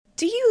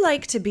Do you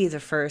like to be the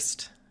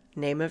first?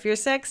 Name of your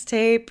sex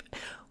tape.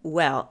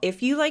 Well,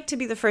 if you like to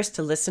be the first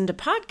to listen to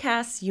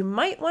podcasts, you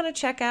might want to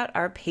check out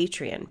our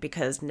Patreon,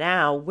 because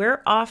now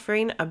we're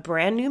offering a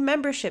brand new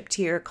membership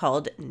tier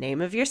called Name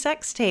of Your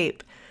Sex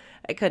Tape.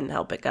 I couldn't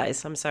help it,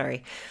 guys. I'm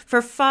sorry. For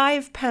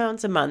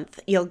 £5 a month,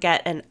 you'll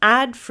get an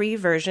ad-free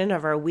version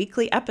of our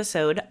weekly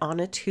episode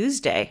on a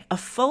Tuesday, a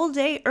full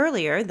day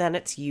earlier than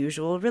its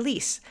usual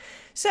release.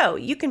 So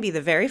you can be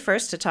the very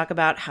first to talk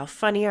about how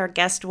funny our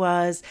guest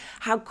was,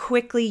 how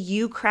quickly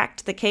you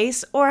cracked the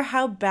case, or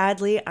how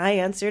badly I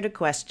answered a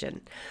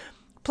question.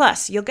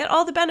 Plus, you'll get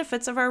all the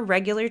benefits of our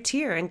regular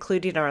tier,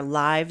 including our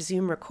live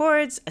Zoom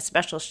records, a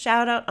special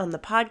shout out on the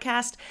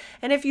podcast,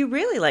 and if you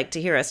really like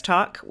to hear us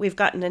talk, we've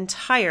got an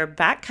entire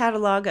back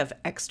catalog of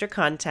extra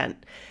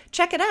content.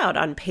 Check it out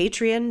on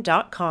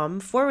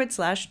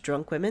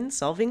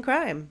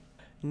patreon.com/drunkwomensolvingcrime.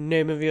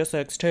 Name of your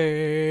sex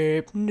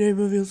tape. Name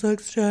of your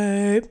sex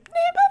tape. Name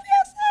of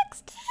your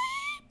sex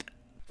tape.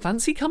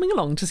 Fancy coming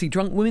along to see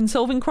Drunk Women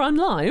Solving Crime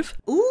live?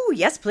 Ooh,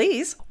 yes,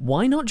 please.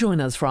 Why not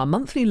join us for our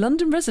monthly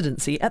London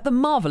residency at the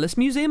Marvellous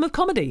Museum of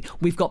Comedy?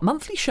 We've got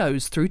monthly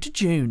shows through to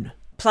June.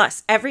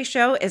 Plus, every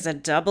show is a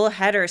double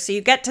header, so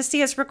you get to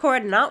see us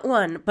record not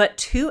one, but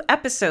 2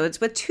 episodes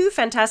with 2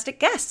 fantastic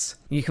guests.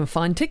 You can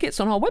find tickets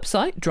on our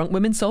website,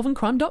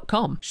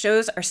 drunkwomensolvingcrime.com.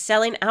 Shows are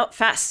selling out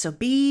fast, so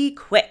be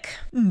quick.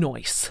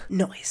 Nice.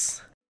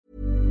 Nice.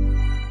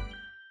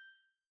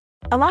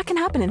 A lot can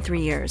happen in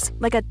 3 years,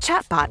 like a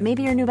chatbot may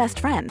be your new best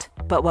friend.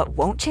 But what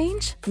won't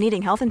change?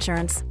 Needing health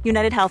insurance.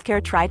 United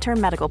Healthcare Tri-Term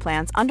Medical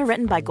Plans,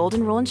 underwritten by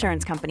Golden Rule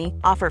Insurance Company,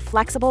 offer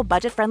flexible,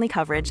 budget-friendly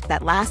coverage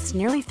that lasts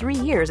nearly 3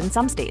 years in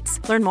some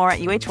states. Learn more at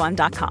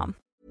uh1.com.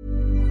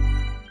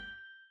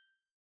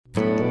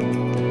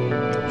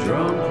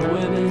 Drunk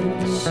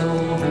women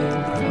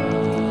solving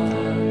crime.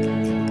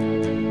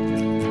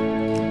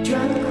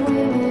 Drunk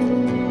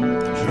women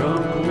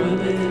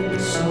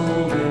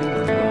solving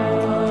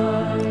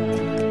crime.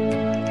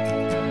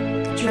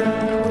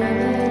 Drunk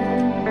women.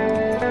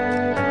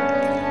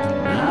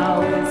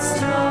 Now it's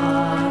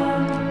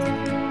time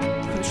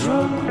for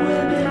drunk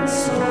women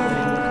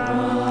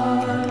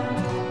solving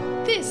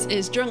crime. This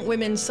is Drunk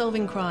Women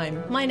Solving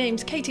Crime. My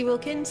name's Katie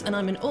Wilkins and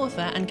I'm an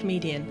author and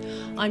comedian.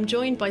 I'm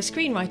joined by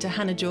screenwriter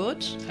Hannah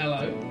George.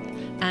 Hello.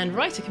 And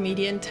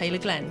writer-comedian Taylor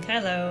Glenn.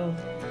 Hello.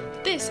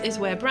 This is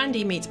where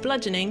brandy meets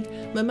bludgeoning,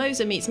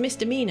 mimosa meets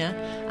misdemeanour,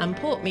 and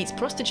port meets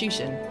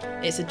prostitution.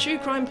 It's a true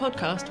crime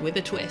podcast with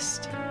a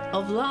twist.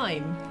 Of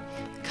lime.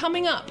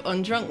 Coming up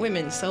on Drunk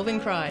Women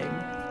Solving Crime.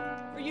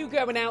 Are you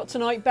going out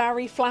tonight,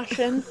 Barry,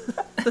 flashing?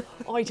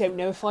 I don't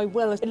know if I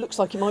will. It looks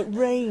like it might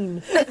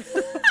rain.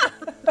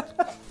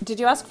 Did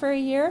you ask for a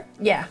year?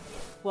 Yeah.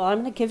 Well,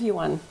 I'm going to give you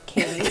one,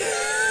 Katie.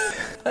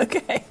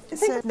 Okay.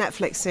 It's a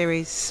Netflix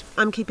series.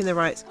 I'm keeping the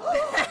rights.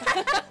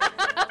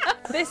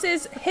 This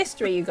is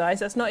history, you guys.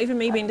 That's not even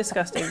me being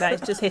disgusting. That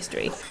is just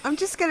history. I'm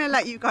just going to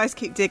let you guys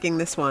keep digging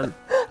this one.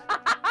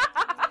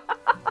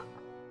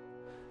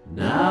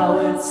 Now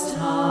it's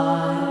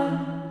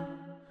time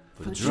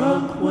for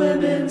drunk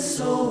women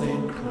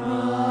solving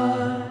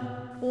crime.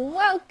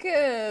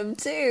 Welcome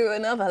to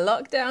another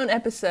lockdown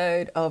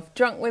episode of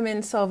Drunk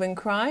Women Solving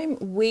Crime.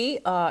 We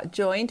are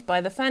joined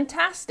by the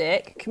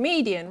fantastic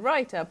comedian,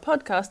 writer,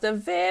 podcaster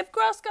Viv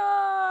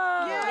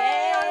Groskop.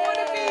 Yay! I want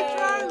to be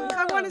drunk.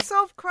 I want to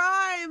solve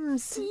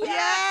crimes.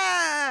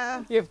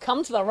 Yeah! You've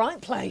come to the right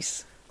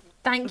place.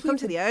 Thank I've you. come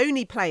to the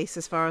only place,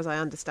 as far as I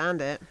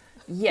understand it.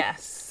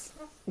 Yes.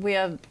 We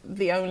are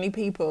the only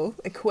people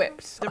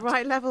equipped. The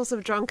right levels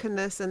of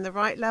drunkenness and the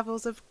right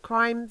levels of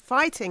crime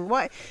fighting.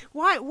 Why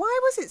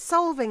was it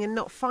solving and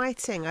not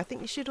fighting? I think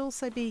you should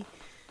also be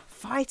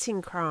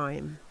fighting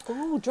crime.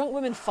 Oh, drunk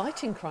women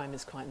fighting crime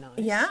is quite nice.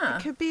 Yeah.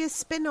 It could be a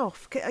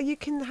spin-off. You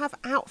can have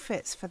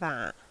outfits for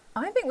that.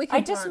 I think we can.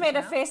 I just made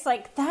a face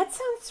like, that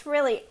sounds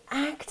really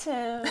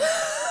active.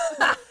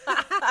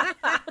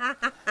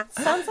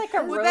 Sounds like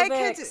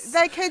aerobics.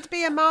 They could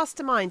be a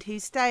mastermind who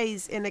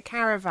stays in a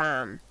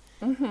caravan.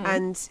 Mm-hmm.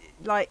 And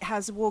like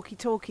has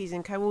walkie-talkies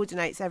and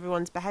coordinates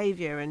everyone's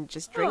behaviour and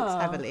just drinks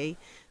heavily.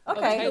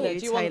 Okay. Taylor,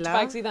 do you want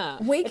Bagsy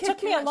that? It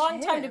took me a long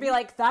time to be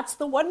like, that's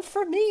the one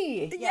for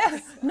me.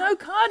 Yes. No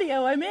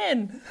cardio, I'm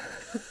in.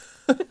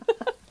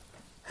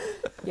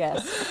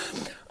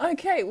 Yes.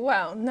 Okay,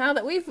 well, now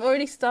that we've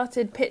already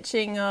started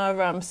pitching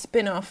our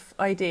spin-off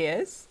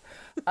ideas,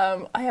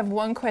 I have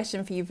one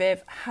question for you,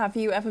 Viv. Have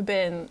you ever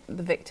been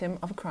the victim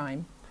of a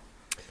crime?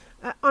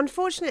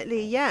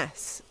 Unfortunately,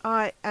 yes.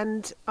 I'd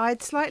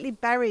slightly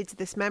buried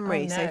this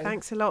memory, so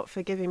thanks a lot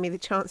for giving me the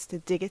chance to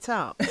dig it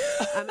up.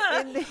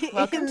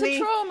 Welcome to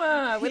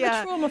trauma with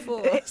the trauma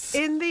force.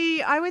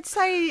 I would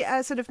say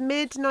sort of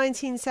mid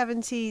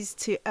 1970s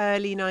to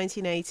early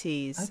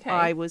 1980s. Okay.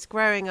 I was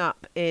growing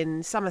up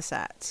in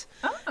Somerset,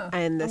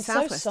 in the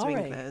southwest of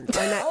England.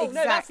 I know,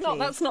 exactly. No,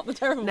 that's not the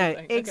terrible thing.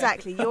 No,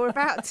 exactly. You're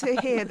about to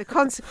hear the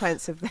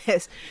consequence of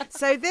this.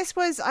 So this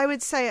was, I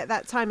would say, at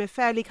that time, a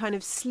fairly kind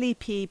of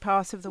sleepy part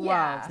of the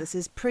world. This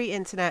is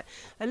pre-internet.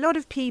 A lot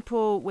of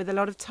people with a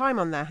lot of time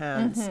on their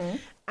hands. Mm-hmm.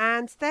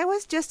 And there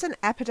was just an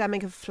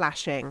epidemic of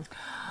flashing.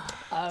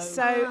 As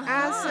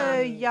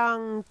a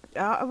young,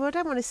 I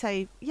don't want to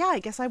say, I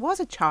guess I was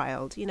a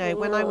child,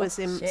 when I was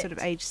in sort of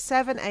age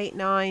 7, 8,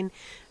 9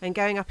 and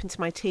going up into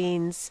my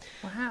teens.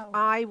 Wow.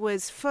 I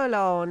was full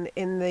on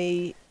in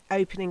the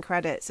opening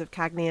credits of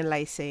Cagney and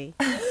Lacey.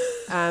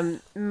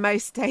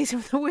 Most days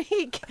of the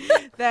week.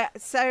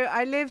 So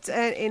I lived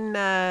in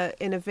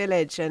a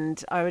village,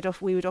 and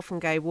we would often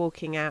go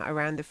walking out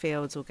around the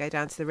fields or go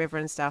down to the river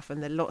and stuff,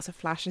 and lots of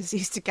flashers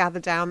used to gather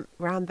down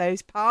around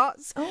those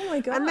parts. Oh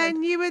my God. And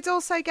then you would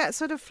also get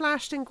sort of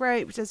flashed and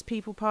groped as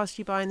people passed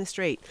you by in the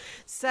street.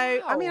 So,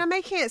 wow. I mean, I'm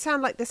making it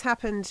sound like this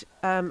happened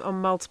on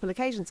multiple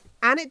occasions.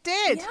 And it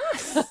did.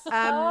 Yes.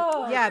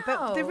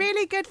 But the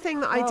really good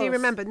thing that I do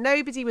remember,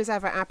 nobody was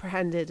ever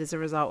apprehended as a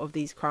result of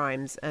these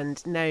crimes,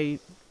 and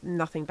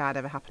nothing bad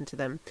ever happened to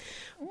them.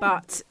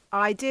 But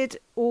I did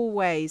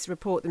always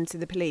report them to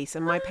the police,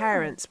 and my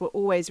parents were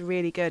always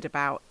really good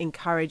about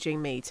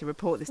encouraging me to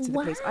report this to the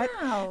police.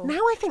 Now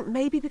I think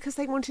maybe because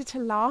they wanted to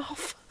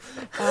laugh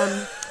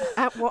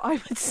at what I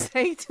would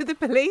say to the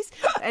police.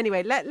 But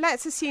anyway,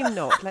 let's assume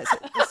not. Let's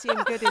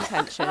assume good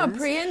intentions. Oh,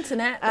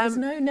 pre-internet, there's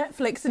no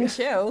Netflix and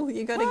chill.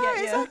 You got to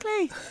get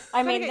exactly.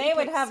 I mean, they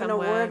would have somewhere.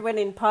 an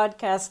award-winning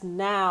podcast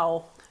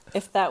now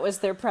if that was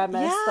their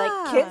premise. Yeah.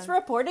 Like, kids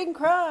reporting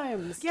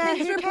crimes. Yeah,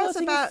 Kids who cares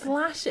reporting about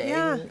flashing?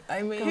 Yeah.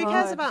 I mean, who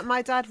cares about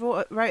my dad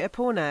wrote a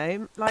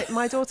porno? Like,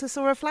 my daughter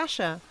saw a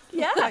flasher.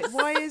 Yeah. Like,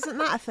 why isn't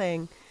that a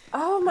thing?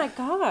 Oh my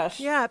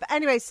gosh. Yeah, but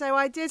anyway, so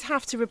I did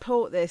have to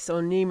report this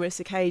on numerous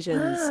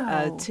occasions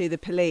to the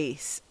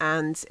police,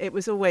 and it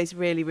was always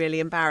really, really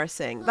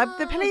embarrassing.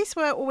 The police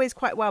were always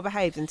quite well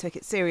behaved and took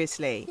it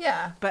seriously.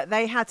 Yeah. But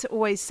they had to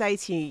always say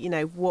to you,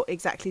 what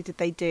exactly did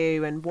they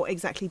do and what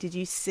exactly did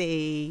you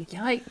see?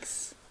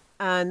 Yikes.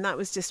 And that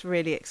was just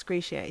really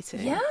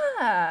excruciating. Yeah.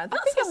 I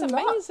think it's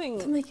amazing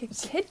to make a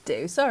kid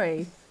do.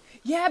 Sorry.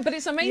 Yeah, but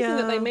it's amazing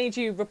that they made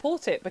you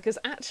report it, because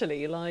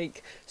actually,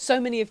 like,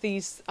 so many of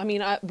these, I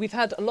mean, we've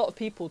had a lot of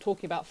people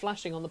talking about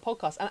flashing on the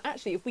podcast, and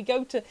actually, if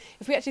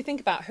we actually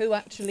think about who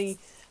actually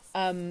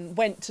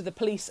went to the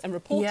police and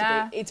reported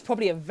it, it's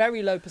probably a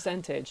very low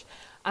percentage.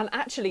 And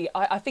actually,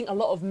 I think a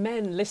lot of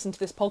men listen to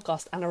this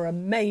podcast and are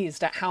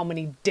amazed at how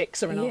many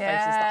dicks are in our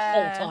faces the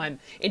whole time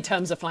in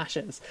terms of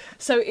flashes.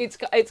 So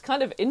it's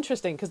kind of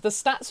interesting, because the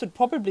stats would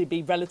probably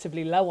be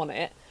relatively low on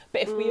it.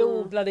 But if we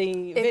all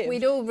bloody... If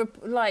we'd all,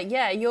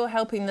 you're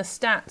helping the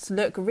stats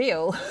look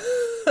real.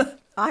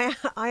 I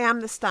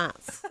am the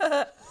stats.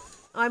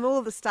 I'm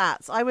all the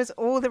stats. I was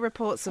all the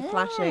reports of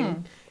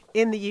flashing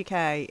in the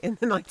UK in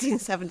the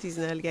 1970s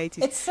and early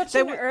 80s. It's such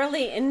an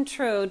early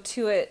intro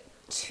to it,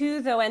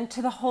 too, though, and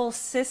to the whole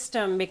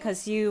system,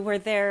 because you were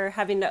there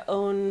having to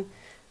own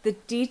the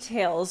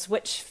details,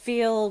 which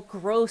feel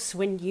gross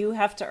when you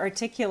have to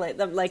articulate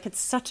them. Like, it's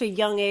such a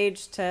young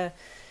age to...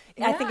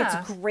 Yeah. I think it's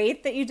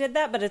great that you did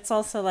that, but it's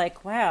also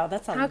like, wow,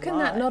 that's a lot. How can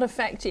that not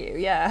affect you?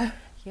 Yeah.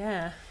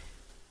 Yeah.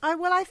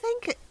 I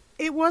think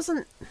it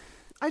wasn't...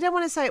 I don't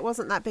want to say it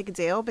wasn't that big a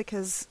deal,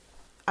 because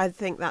I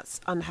think that's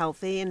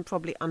unhealthy and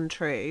probably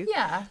untrue.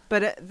 Yeah.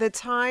 But at the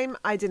time,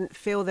 I didn't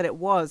feel that it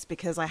was,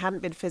 because I hadn't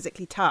been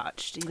physically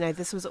touched.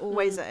 This was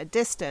always at a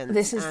distance.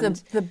 This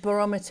is the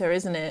barometer,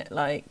 isn't it?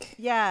 Like...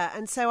 Yeah,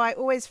 and so I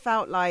always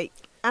felt like...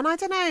 And I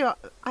don't know,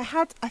 I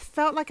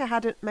felt like I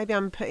had, maybe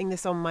I'm putting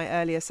this on my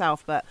earlier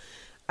self, but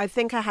I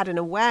think I had an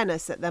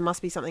awareness that there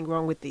must be something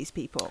wrong with these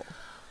people.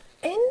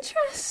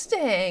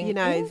 Interesting.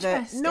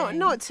 That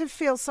not to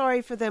feel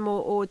sorry for them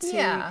or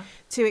to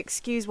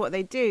excuse what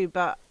they do,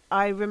 but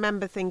I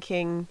remember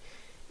thinking,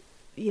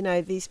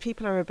 these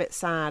people are a bit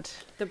sad.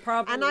 The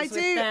problem is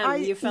with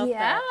them. You felt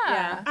that.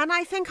 Yeah. And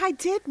I think I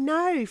did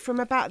know from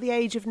about the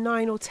age of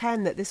 9 or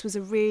 10 that this was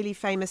a really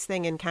famous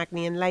thing in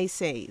Cagney and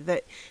Lacey.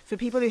 That for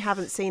people who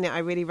haven't seen it, I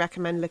really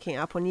recommend looking it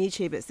up on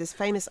YouTube. It's this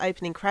famous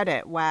opening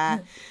credit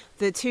where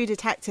the two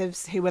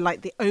detectives, who were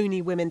like the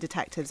only women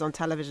detectives on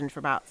television for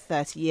about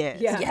 30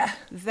 years,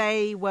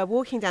 they were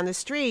walking down the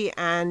street,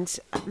 and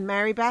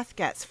Mary Beth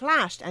gets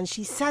flashed, and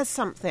she says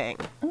something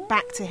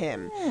back to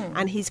him,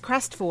 and he's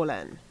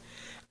crestfallen.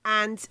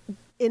 And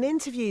in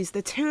interviews,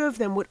 the two of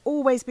them would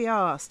always be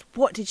asked,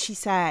 what did she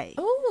say?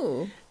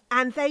 Ooh.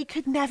 And they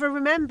could never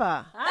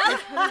remember. They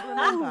couldn't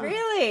remember.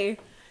 Really?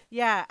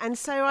 Yeah. And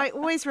so I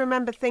always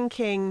remember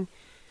thinking,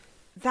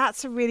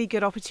 that's a really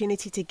good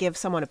opportunity to give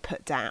someone a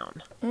put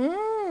down.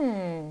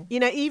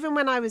 Even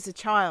when I was a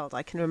child,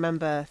 I can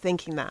remember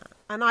thinking that.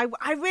 And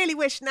I really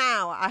wish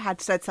now I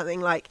had said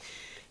something like,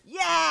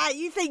 yeah,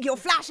 you think you're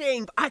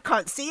flashing, but I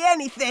can't see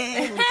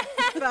anything.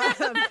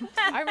 But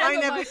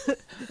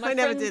I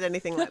never did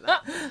anything like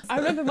that. I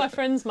remember my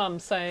friend's mum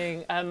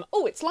saying,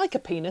 it's like a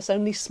penis,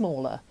 only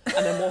smaller,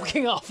 and then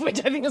walking off,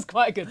 which I think is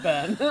quite a good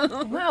burn.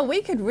 Wow,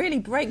 we could really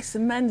break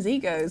some men's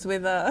egos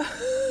with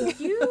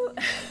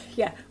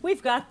Yeah,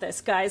 we've got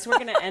this, guys. We're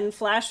going to end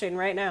flashing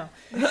right now.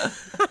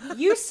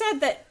 You said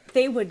that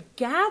they would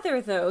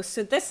gather, though,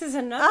 so this is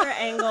another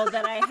angle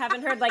that I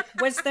haven't heard. Like,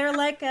 was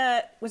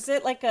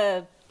it like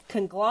a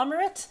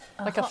conglomerate?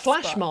 Like a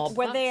flash mob?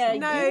 Were they a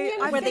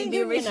union? Were they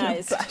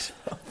unionized?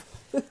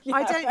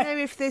 I don't know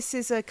if this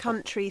is a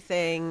country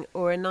thing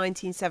or a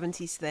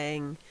 1970s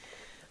thing,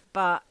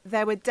 but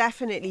there were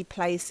definitely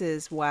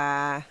places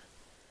where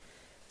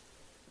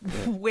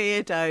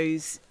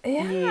weirdos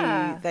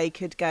knew they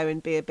could go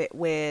and be a bit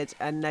weird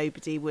and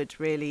nobody would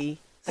really...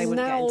 They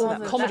wouldn't get into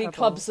that comedy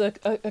trouble. clubs are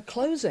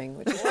closing.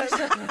 Which is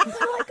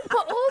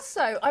But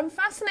also, I'm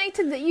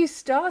fascinated that you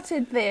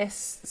started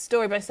this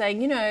story by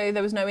saying,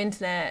 there was no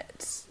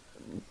internet.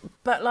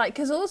 But,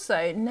 because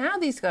also, now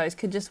these guys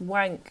could just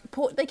wank...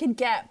 They could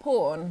get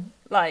porn.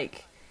 They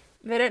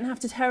don't have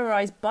to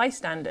terrorise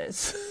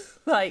bystanders.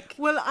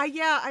 Well,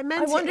 I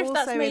meant I wonder it if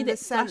that's also made in the it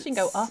flashing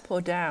go up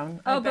or down.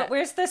 Oh, but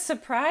where's the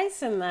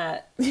surprise in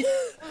that?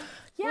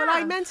 Well,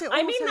 I meant it also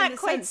I mean in that the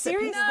quite sense that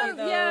seriously,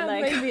 though. Yeah,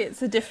 maybe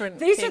it's a different...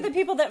 These are the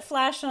people that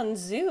flash on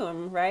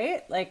Zoom,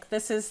 right?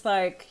 This is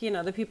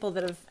the people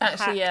that have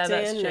Actually, yeah,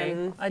 that's true.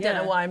 and, I don't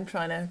know why I'm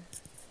trying to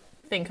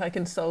think I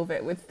can solve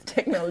it with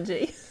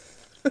technology.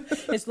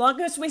 As long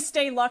as we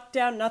stay locked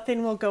down,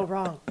 nothing will go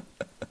wrong.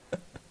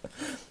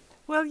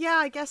 Well, yeah,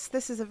 I guess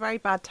this is a very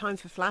bad time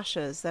for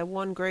flashers. They're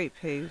one group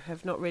who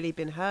have not really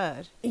been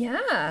heard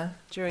Yeah.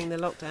 during the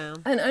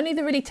lockdown. And only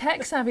the really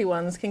tech-savvy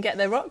ones can get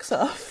their rocks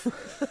off.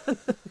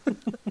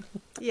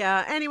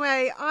 Yeah,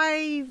 anyway,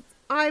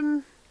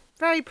 I'm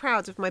very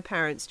proud of my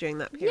parents during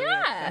that period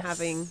Yes.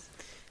 for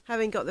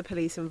having got the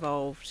police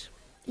involved.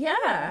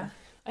 Yeah.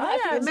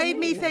 It made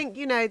me think,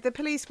 the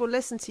police will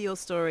listen to your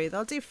story.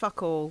 They'll do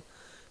fuck all,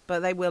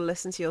 but they will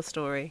listen to your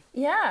story.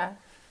 Yeah.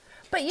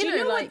 But Do you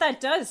know what that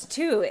does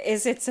too?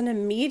 Is it's an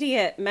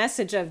immediate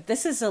message of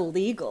this is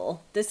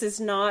illegal. This is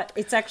not.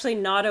 It's actually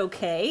not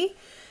okay.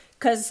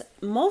 Because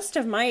most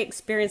of my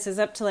experiences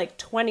up to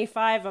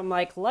 25, I'm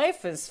like,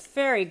 life is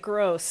very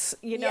gross.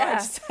 I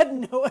just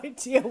had no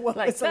idea what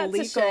was that's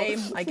illegal. a shame.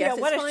 I guess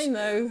it's fine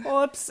though.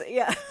 Whoops.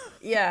 Yeah.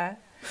 Yeah.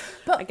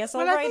 But I guess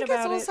I'll Well, I write think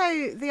about it's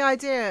also the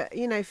idea,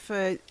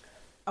 for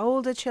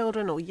older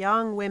children or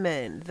young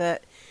women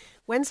that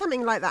when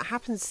something like that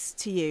happens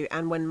to you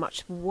and when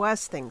much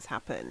worse things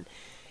happen,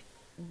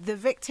 the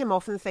victim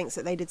often thinks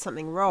that they did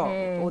something wrong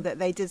or that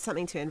they did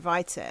something to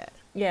invite it.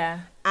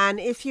 Yeah.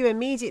 And if you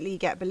immediately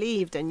get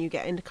believed and you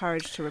get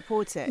encouraged to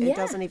report it, it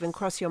doesn't even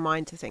cross your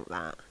mind to think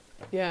that.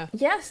 Yeah.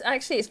 Yes,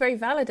 actually, it's very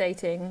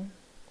validating.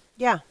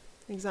 Yeah,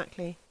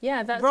 exactly.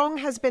 Yeah, that's... Wrong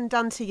has been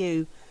done to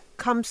you.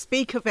 Come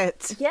speak of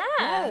it. Yeah.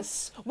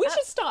 Yes. We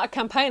should start a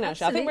campaign,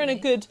 actually. I think we're in a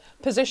good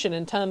position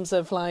in terms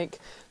of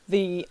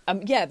the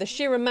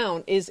sheer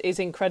amount is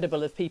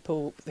incredible of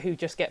people who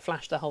just get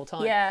flashed the whole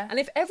time. Yeah. And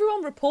if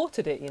everyone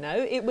reported it,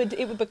 it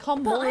would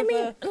become more of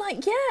a...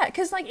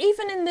 because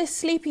even in this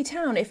sleepy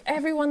town, if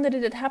everyone that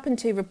it had happened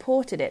to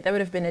reported it, there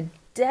would have been a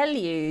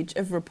deluge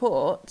of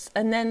reports,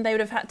 and then they would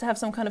have had to have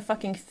some kind of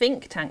fucking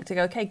think tank to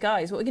go, okay,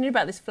 guys, what are we going to do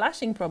about this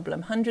flashing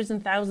problem? Hundreds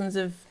and thousands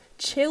of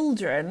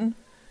children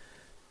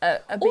are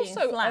being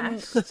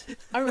flashed.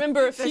 I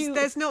remember a few...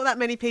 There's not that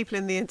many people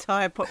in the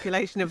entire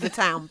population of the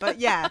town, but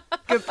yeah,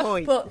 good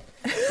point. But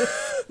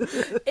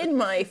in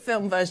my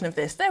film version of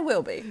this, there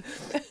will be.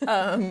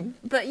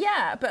 But you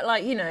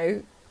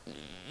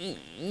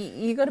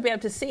got to be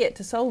able to see it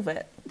to solve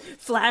it.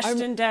 Flashed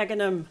in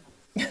Dagenham.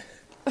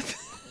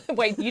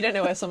 Wait, you don't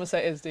know where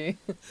Somerset is, do you?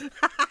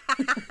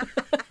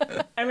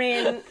 I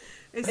mean...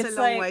 It's a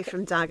long way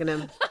from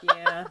Dagenham.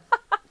 Yeah.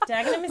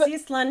 Dagenham is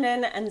East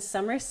London and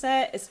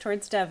Somerset is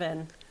towards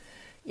Devon.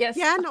 Yes.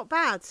 Yeah, not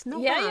bad.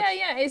 Not bad.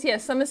 Yeah. It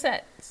is,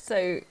 Somerset.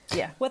 So,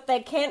 yeah. What they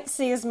can't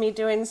see is me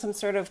doing some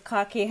sort of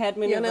cocky head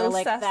Your maneuver little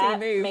like sassy that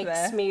move makes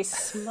there. me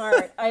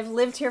smart. I've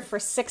lived here for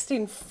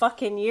 16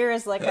 fucking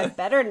years, I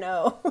better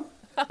know.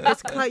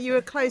 You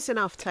were close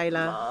enough,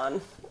 Taylor. Come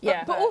on.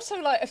 Yeah. But also,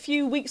 a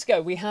few weeks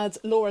ago, we had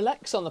Laura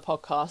Lex on the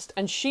podcast,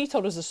 and she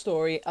told us a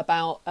story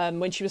about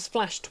when she was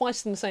flashed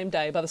twice in the same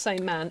day by the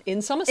same man in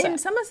Somerset. In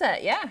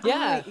Somerset, yeah.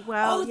 Yeah.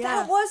 Well,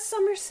 That was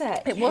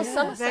Somerset. It was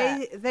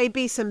Somerset. They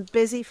be some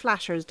busy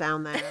flashers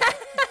down there.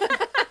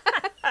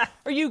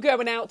 Are you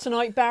going out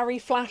tonight, Barry,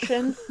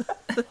 flashing?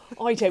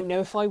 I don't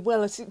know if I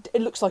will.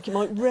 It looks like it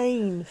might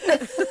rain.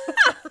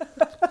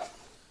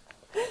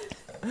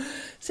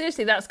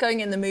 Seriously, that's going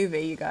in the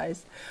movie, you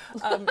guys.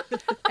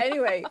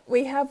 Anyway,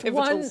 we have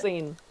Pivotal one...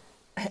 scene.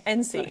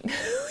 End scene.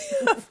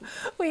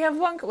 we have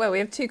one... Well, we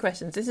have two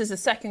questions. This is the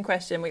second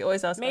question we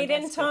always ask. Made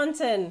in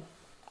Taunton.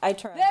 I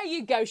tried. There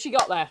you go. She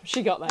got there.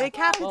 The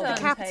capital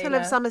Taylor.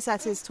 of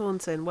Somerset is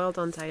Taunton. Well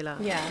done, Taylor.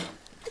 Yeah.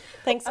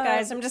 Thanks,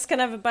 guys. I'm just going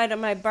to have a bite of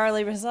my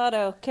barley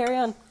risotto. Carry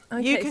on.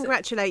 Okay, You so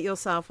congratulate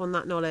yourself on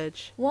that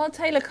knowledge. while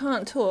Taylor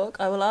can't talk,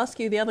 I will ask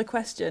you the other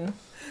question.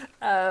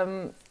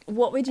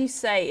 What would you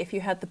say if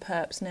you had the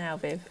perps now,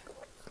 Viv?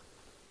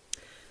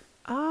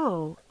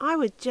 Oh, I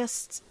would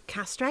just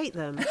castrate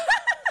them.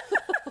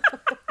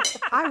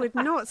 I would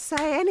not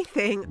say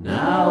anything.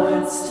 Now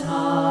it's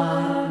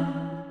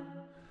time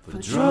for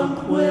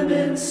drunk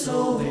women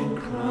solving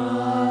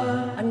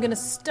crime. I'm going to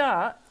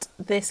start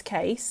this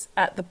case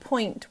at the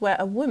point where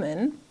a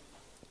woman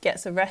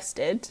gets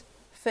arrested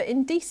for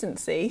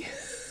indecency.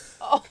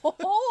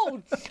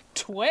 Oh,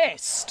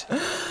 twist.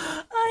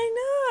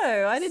 I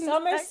know. I didn't.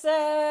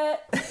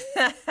 Somerset.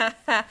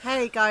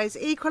 Hey guys,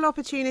 equal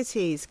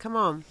opportunities. Come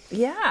on.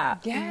 Yeah.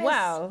 Yes.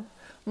 Well,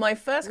 my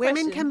first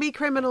Women question. can be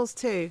criminals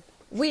too.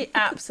 We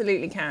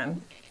absolutely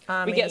can.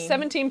 We get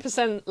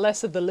 17%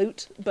 less of the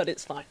loot, but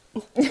it's fine.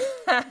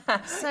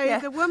 So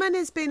the woman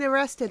has been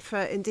arrested for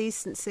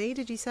indecency,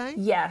 did you say?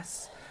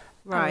 Yes.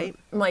 Right.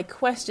 My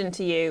question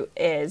to you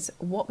is,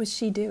 what was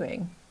she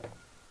doing?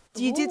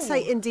 You did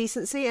say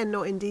indecency and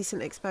not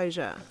indecent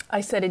exposure.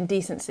 I said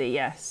indecency,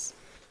 yes.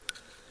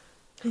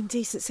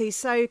 Indecency,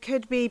 so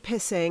could be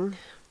pissing.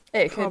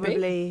 It could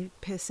Probably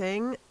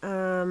pissing.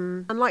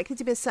 Unlikely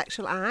to be a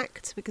sexual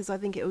act because I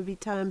think it would be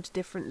termed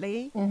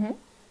differently. Mm-hmm.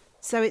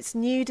 So it's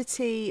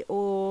nudity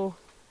or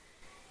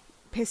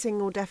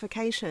pissing or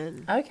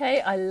defecation. Okay,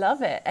 I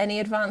love it. Any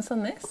advance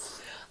on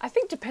this? I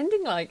think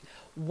depending like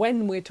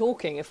when we're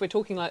talking, if we're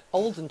talking like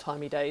olden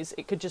timey days,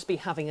 it could just be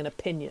having an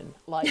opinion.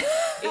 Like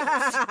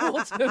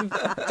it's sort of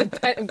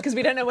because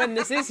we don't know when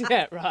this is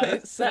yet,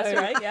 right? So That's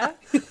right, yeah.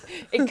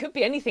 it could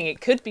be anything.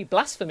 It could be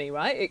blasphemy,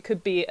 right? It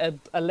could be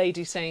a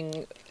lady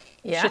saying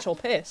shit or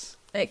piss.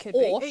 It could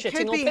Or be. It shitting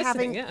could or be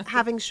pissing,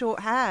 having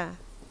short hair.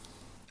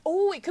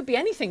 Oh, it could be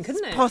anything,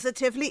 couldn't it?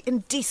 Positively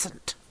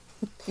indecent.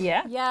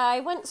 Yeah. Yeah, I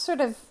went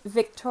sort of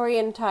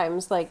Victorian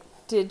times. Like,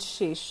 did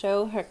she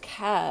show her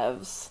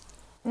calves?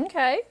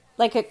 Okay.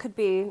 Like, it could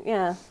be,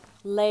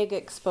 leg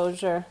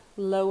exposure,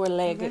 lower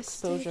leg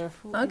Arrested exposure.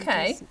 for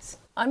Okay. indecency.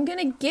 I'm going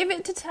to give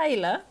it to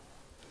Taylor.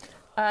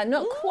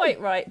 Not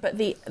quite right, but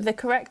the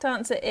correct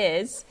answer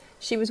is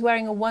she was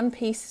wearing a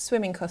one-piece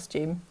swimming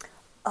costume.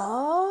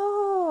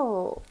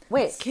 Oh,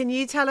 wait. Can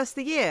you tell us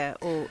the year?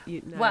 Or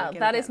no, Well, get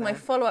that it is my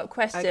there. follow-up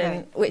question,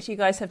 Okay. which you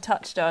guys have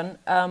touched on.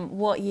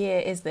 What year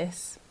is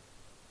this?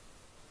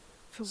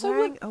 For So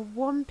wearing a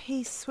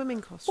one-piece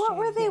swimming costume. What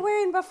were they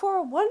wearing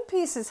before? One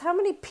pieces. How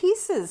many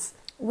pieces?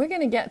 We're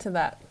going to get to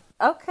that.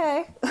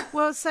 Okay.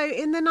 Well, so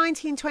in the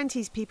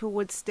 1920s, people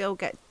would still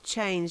get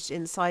changed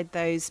inside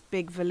those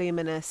big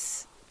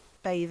voluminous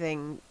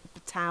bathing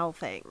towel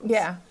things.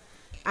 Yeah.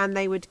 And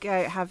they would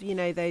go have,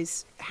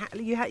 those.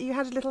 You had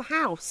a little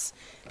house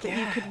that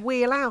you could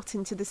wheel out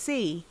into the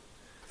sea.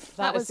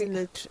 That was in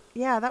the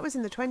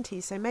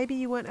 20s. So maybe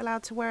you weren't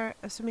allowed to wear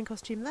a swimming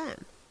costume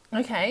then.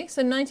 Okay,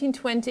 so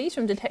 1920s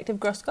from Detective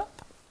Groskop.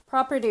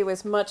 Property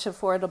was much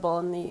affordable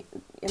in the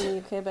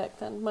UK back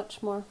then.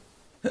 Much more.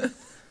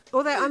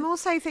 Although I'm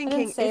also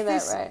thinking, say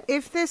that right.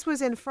 if this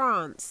was in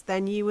France,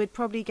 then you would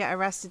probably get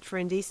arrested for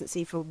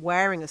indecency for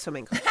wearing a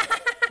swimming costume.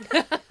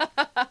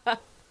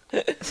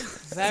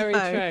 Very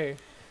So- true.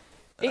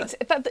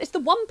 It's the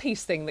one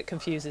piece thing that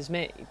confuses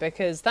me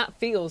because that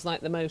feels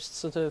like the most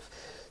sort of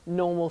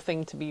normal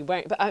thing to be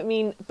wearing.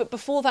 But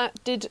before that,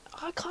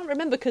 I can't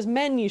remember because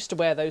men used to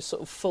wear those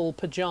sort of full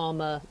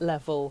pajama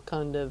level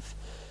kind of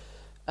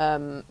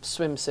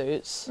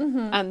swimsuits.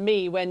 Mm-hmm.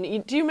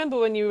 And do you remember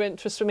when you went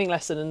to a swimming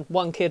lesson and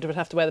one kid would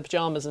have to wear the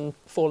pajamas and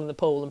fall in the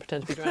pool and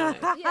pretend to be drowning?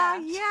 Yeah.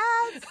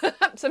 Yes.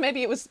 So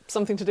maybe it was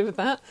something to do with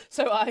that.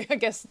 So I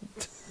guess.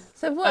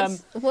 So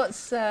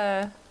what's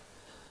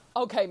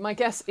Okay, my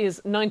guess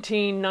is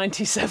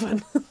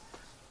 1997.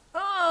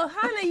 Oh,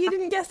 Hannah, you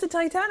didn't guess the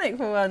Titanic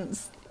for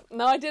once.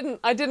 No, I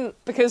didn't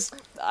because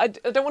I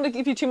don't want to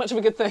give you too much of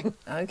a good thing.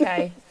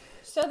 Okay.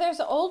 So there's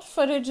old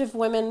footage of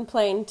women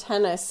playing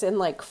tennis in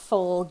like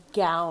full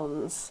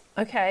gowns.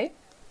 Okay.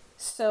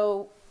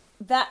 So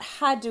that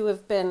had to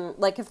have been,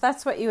 like, if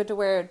that's what you had to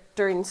wear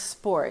during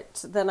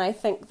sport, then I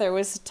think there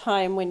was a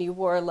time when you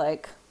wore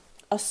like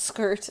a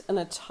skirt and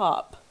a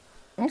top.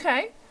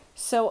 Okay.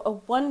 So a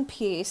one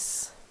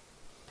piece,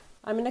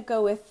 I'm going to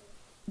go with,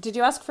 did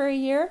you ask for a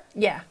year?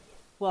 Yeah.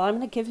 Well, I'm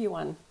going to give you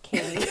one,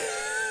 Katie.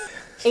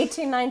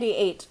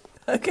 1898.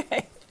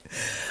 Okay.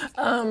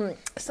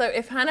 So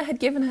if Hannah had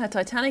given her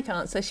Titanic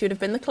answer, she would have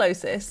been the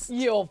closest.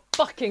 You're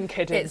fucking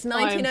kidding. It's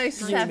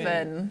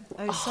 1907.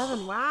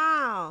 07,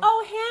 wow.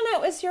 Oh,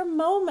 Hannah, it was your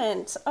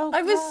moment. Oh,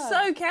 I was God.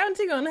 so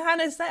counting on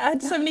Hannah's set. I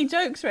had so many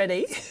jokes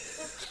ready.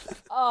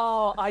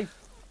 Oh, I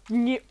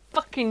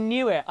fucking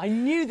knew it. I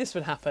knew this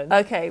would happen.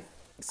 Okay.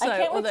 So, I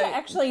can't wait to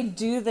actually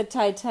do the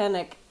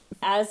Titanic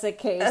as a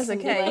case. As a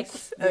and be like,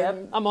 case.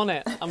 yep. I'm on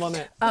it.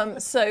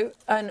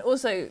 And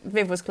also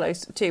Viv was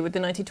close too with the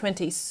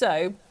 1920s.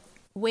 So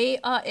we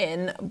are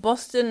in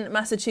Boston,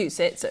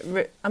 Massachusetts.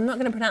 I'm not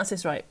going to pronounce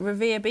this right.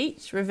 Revere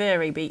Beach.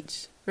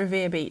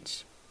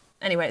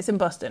 Anyway, it's in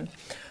Boston.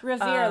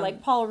 Revere,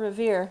 like Paul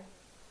Revere.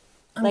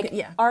 Like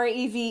yeah.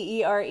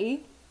 Revere.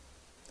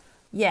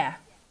 Yeah.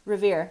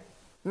 Revere.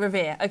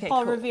 Okay.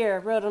 Paul cool. Revere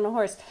rode on a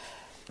horse.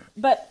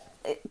 But,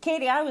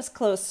 Katie, I was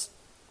close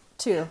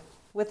too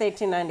with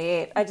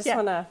 1898. I just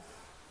want to,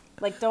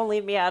 like, don't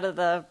leave me out of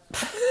the...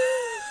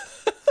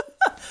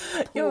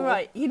 You're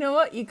right. You know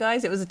what, you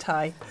guys? It was a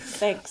tie.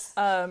 Thanks.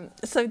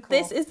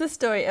 This is the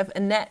story of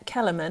Annette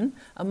Kellerman,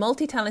 a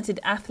multi-talented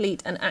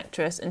athlete and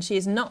actress, and she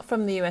is not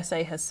from the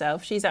USA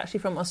herself. She's actually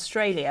from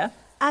Australia.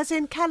 As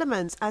in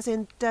Kellerman's, as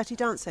in Dirty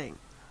Dancing.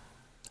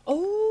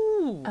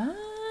 Oh.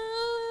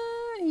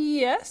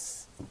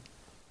 Yes.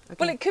 Okay.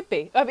 Well, it could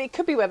be. I mean, it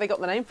could be where they got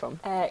the name from.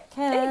 At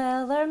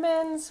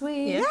Kellerman's,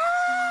 we... Yeah.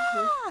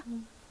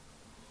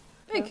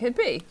 It could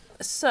be.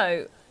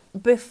 So,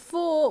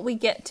 before we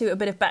get to a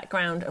bit of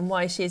background and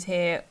why she's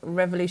here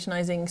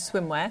revolutionising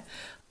swimwear,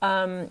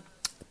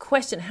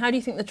 question, how do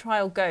you think the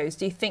trial goes?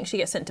 Do you think she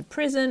gets sent to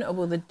prison, or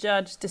will the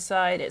judge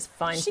decide it's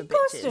fine She for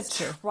goes bitches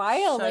to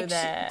trial, show like,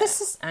 their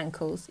this is...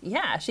 ankles?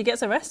 Yeah, she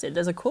gets arrested.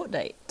 There's a court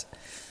date.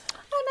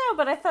 I know,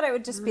 but I thought it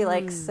would just be,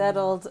 like,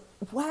 settled.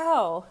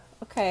 Wow.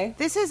 Okay.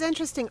 This is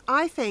interesting.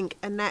 I think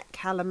Annette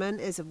Kellerman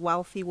is a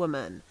wealthy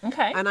woman.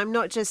 Okay. And I'm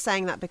not just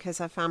saying that because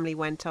her family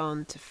went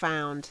on to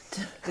found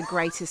the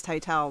greatest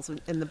hotels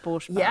in the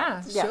Borscht Belt.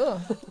 Yeah,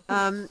 sure.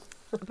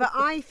 But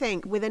I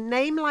think with a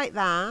name like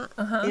that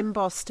in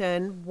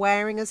Boston,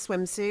 wearing a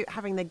swimsuit,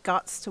 having the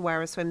guts to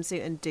wear a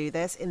swimsuit and do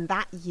this in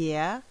that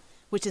year,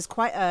 which is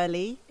quite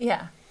early,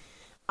 Yeah.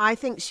 I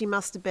think she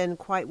must have been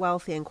quite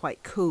wealthy and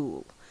quite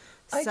cool.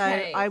 Okay. So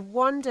I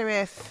wonder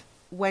if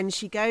when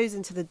she goes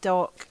into the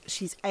dock,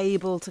 she's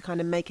able to kind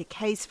of make a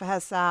case for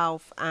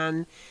herself,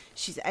 and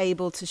she's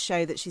able to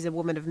show that she's a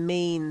woman of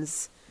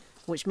means,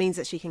 which means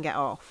that she can get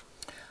off.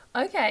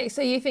 Okay,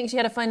 so you think she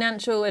had a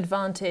financial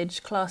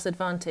advantage, class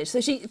advantage.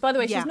 So she, by the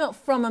way, Yeah. she's not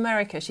from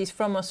America, she's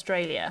from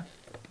Australia.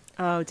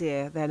 Oh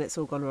dear, then it's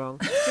all gone wrong.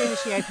 As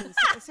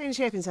soon as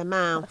she opens her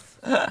mouth.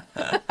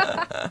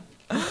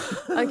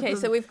 Okay,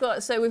 so we've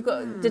got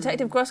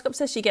Detective Groskop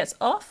says she gets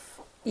off.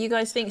 You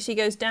guys think she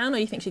goes down, or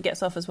you think she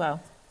gets off as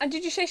well? And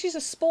did you say she's a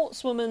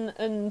sportswoman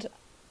and...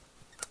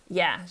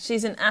 Yeah,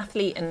 she's an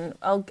athlete, and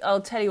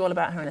I'll tell you all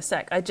about her in a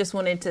sec. I just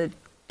wanted to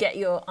get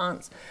your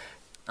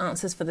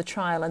answers for the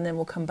trial, and then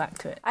we'll come back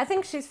to it. I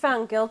think she's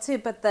found guilty,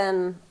 but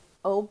then,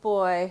 oh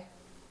boy,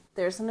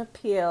 there's an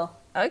appeal.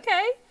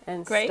 Okay,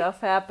 And great.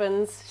 stuff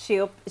happens.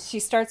 She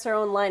starts her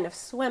own line of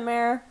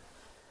swimwear.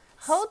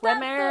 Hold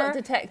that Swimwear. thought,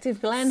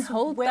 Detective Glenn.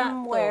 Hold that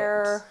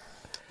Swimwear.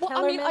 Well,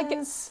 I mean, I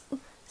Kellerman's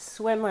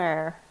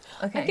swimwear. thought.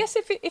 Okay. I guess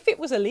if it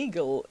was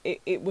illegal,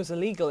 it was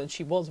illegal, and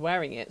she was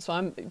wearing it,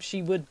 so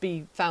she would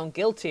be found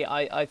guilty,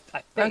 I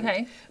think.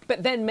 Okay.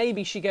 But then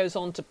maybe she goes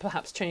on to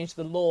perhaps change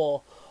the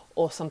law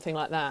or something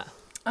like that.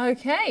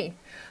 Okay.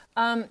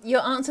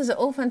 Your answers are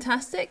all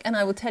fantastic, and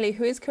I will tell you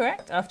who is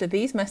correct after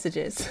these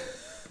messages.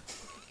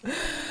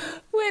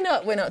 We're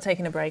not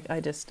taking a break. I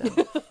just.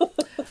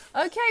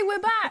 Okay, we're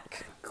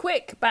back.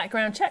 Quick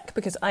background check,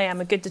 because I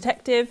am a good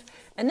detective.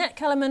 Annette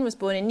Kellerman was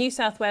born in New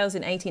South Wales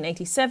in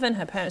 1887.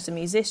 Her parents are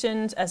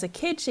musicians. As a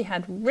kid, she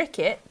had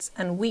rickets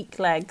and weak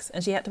legs,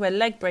 and she had to wear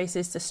leg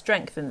braces to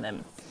strengthen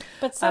them.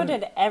 But so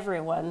did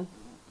everyone.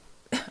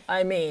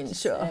 I mean,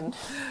 sure.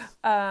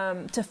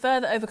 To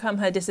further overcome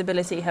her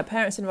disability, her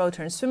parents enrolled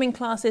her in swimming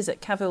classes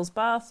at Cavil's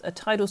Bath, a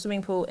tidal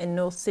swimming pool in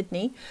North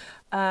Sydney.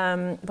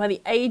 By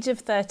the age of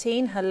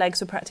 13, her legs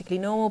were practically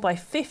normal. By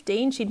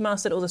 15, she'd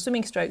mastered all the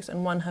swimming strokes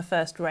and won her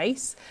first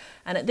race.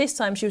 And at this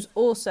time, she was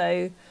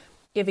also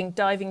giving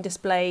diving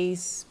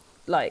displays,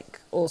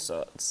 like all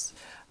sorts.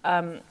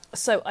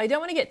 So I don't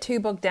want to get too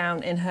bogged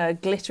down in her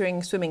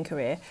glittering swimming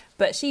career,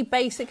 but she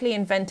basically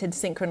invented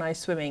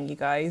synchronized swimming, you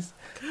guys.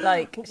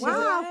 Like,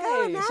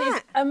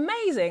 she's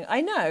amazing,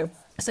 I know.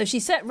 So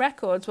she set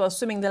records while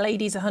swimming the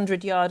ladies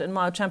 100-yard and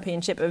mile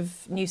championship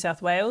of New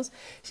South Wales.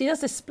 She does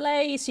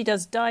displays, she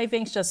does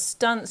diving, she does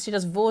stunts, she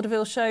does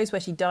vaudeville shows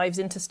where she dives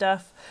into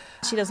stuff.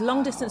 She does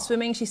long-distance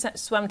swimming. She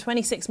swam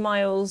 26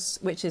 miles,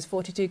 which is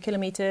 42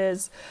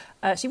 kilometres.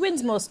 She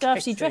wins more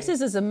stuff. She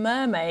dresses as a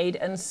mermaid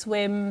and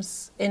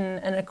swims in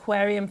an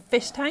aquarium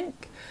fish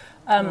tank.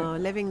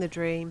 Living the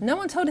dream. No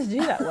one told her to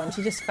do that one.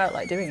 She just felt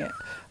like doing it.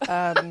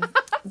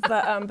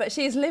 But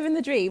she's living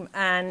the dream,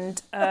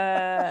 and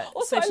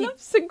Also, I love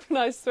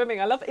synchronised swimming.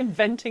 I love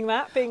inventing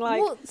that, being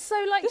like, well, so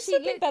like this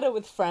would be better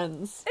with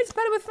friends. It's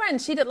better with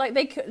friends. She did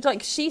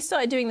she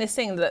started doing this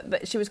thing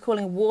that she was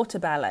calling water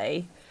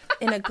ballet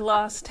in a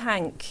glass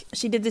tank.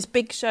 She did this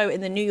big show in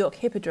the New York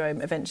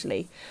Hippodrome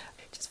eventually.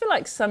 Just feel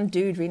like some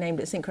dude renamed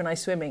it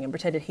synchronised swimming and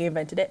pretended he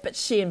invented it, but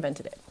she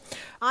invented it.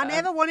 I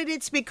never wanted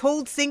it to be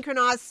called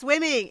synchronised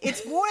swimming.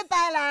 It's water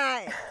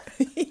ballet.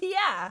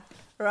 Yeah,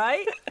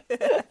 right?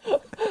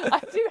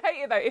 I do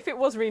hate it though. If it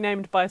was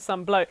renamed by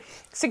some bloke,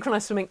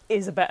 synchronised swimming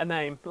is a better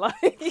name.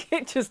 Like,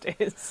 it just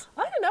is.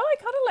 I don't know. I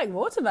kind of like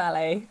water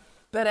ballet.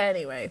 But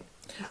anyway.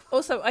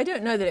 Also, I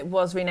don't know that it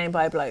was renamed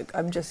by a bloke.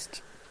 I'm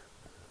just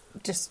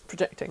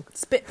projecting.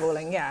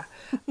 Spitballing, yeah.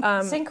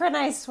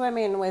 Synchronized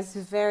swimming was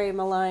very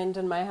maligned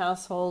in my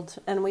household,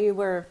 and we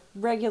were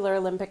regular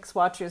Olympics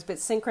watchers, but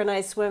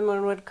synchronized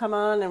swimming would come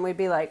on and we'd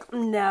be like,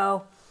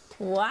 no.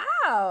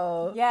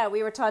 Wow. Yeah,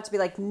 we were taught to be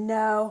like,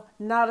 no,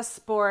 not a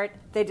sport.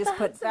 They just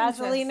put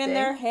Vaseline in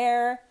their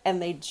hair and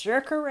they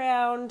jerk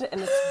around and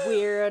it's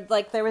weird.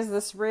 Like, there was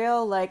this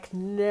real, like,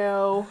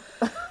 no.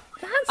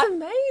 That's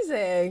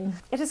amazing.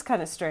 It is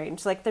kind of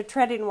strange. Like, they're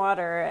treading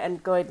water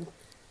and going...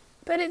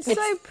 But it's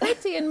so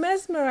pretty and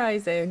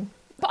mesmerising.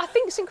 But I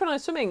think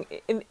synchronised swimming,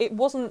 it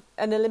wasn't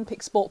an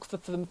Olympic sport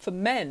for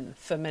men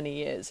for many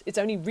years. It's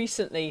only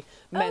recently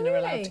men are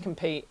allowed to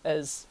compete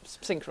as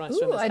synchronised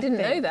swimmers. I didn't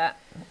know that.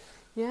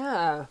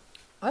 Yeah.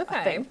 Okay.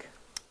 I think.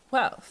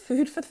 Well,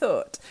 food for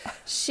thought.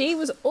 She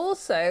was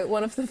also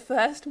one of the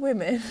first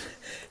women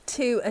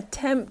to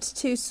attempt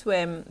to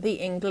swim the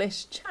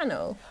English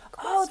Channel.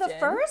 Oh, the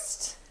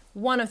first?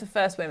 One of the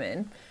first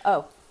women.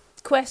 Oh.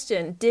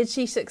 Question, did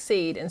she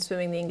succeed in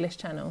swimming the English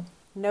Channel?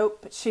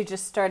 Nope. She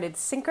just started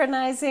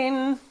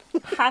synchronizing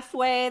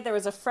halfway. There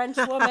was a French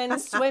woman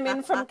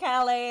swimming from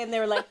Calais, and they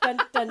were like, dun,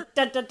 dun,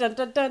 dun, dun, dun,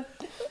 dun, dun.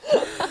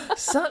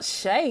 Such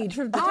shade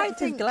from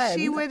Detective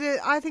Glenn.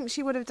 I think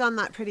she would have done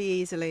that pretty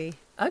easily.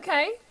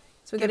 Okay.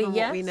 So we're going to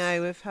what we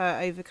know of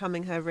her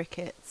overcoming her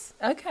rickets.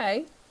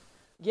 Okay.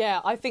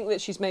 Yeah, I think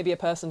that she's maybe a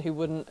person who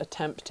wouldn't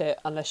attempt it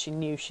unless she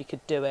knew she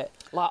could do it.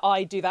 Like,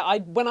 I do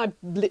that. When I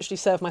literally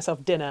serve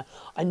myself dinner,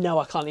 I know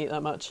I can't eat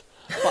that much,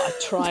 but I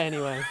try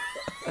anyway.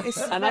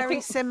 It's very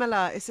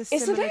similar. It's a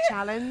similar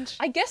challenge.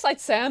 I guess I'd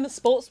say I'm a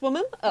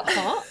sportswoman at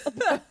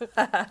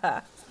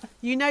heart.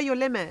 You know your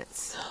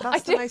limits.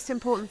 That's the most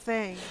important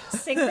thing.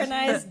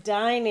 Synchronized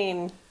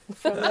dining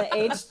from the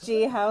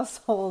HG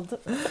household.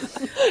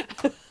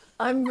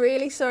 I'm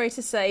really sorry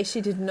to say she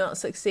did not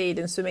succeed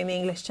in swimming the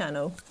English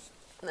Channel.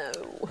 No.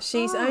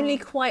 She's only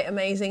quite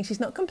amazing. She's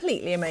not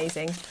completely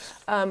amazing.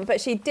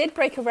 But she did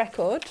break a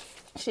record.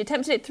 She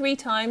attempted it 3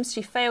 times.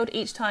 She failed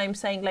each time,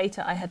 saying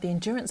later, I had the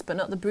endurance but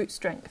not the brute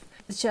strength.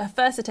 Her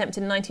first attempt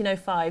in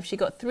 1905, she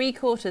got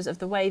 3/4 of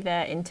the way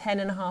there in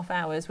 10.5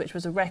 hours, which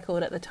was a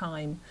record at the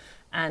time,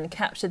 and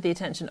captured the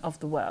attention of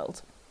the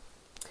world.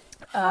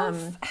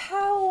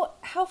 How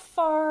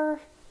far...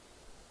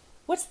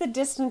 What's the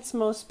distance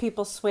most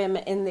people swim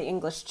in the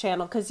English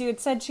Channel? Because you had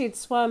said she'd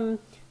swum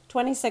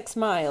 26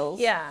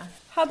 miles. Yeah.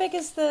 How big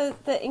is the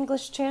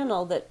English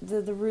Channel that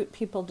the route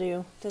people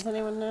do? Does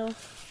anyone know?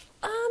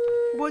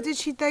 What did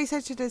she... They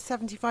said she did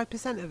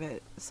 75% of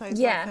it. So it's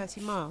like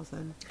 30 miles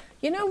then.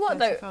 You know what,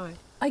 35. though?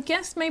 I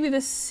guess maybe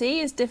the sea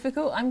is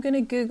difficult. I'm going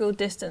to Google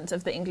distance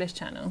of the English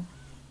Channel.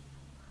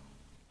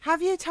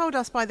 Have you told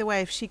us, by the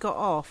way, if she got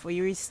off, or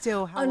you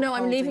still... Oh, no,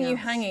 I'm leaving you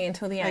hanging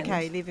until the end.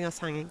 Okay, leaving us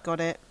hanging. Got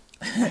it.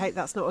 I hope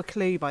that's not a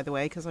clue, by the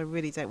way, because I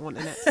really don't want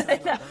an episode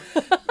like that.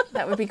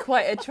 That would be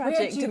quite a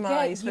tragic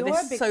demise for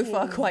this so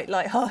far quite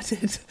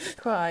light-hearted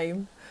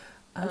crime.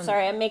 I'm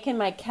sorry, I'm making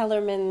my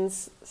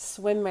Kellerman's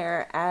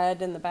swimwear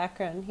ad in the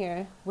background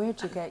here.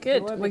 Where'd you get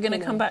Good, your we're going to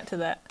bikini? come back to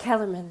that.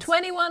 Kellerman's.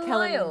 21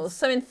 miles.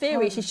 So in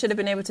theory, she should have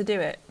been able to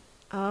do it.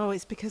 Oh,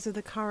 it's because of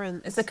the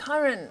current. It's the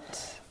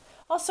current.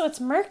 Also,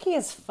 it's murky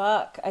as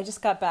fuck. I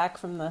just got back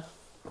from the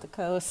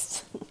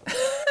coast.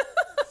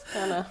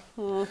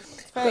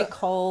 It's very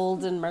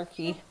cold and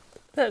murky.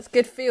 That's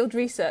good field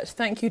research.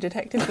 Thank you,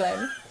 Detective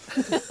Glenn.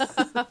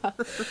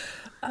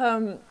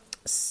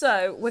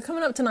 So we're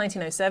coming up to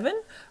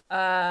 1907.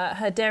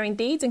 Her daring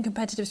deeds in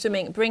competitive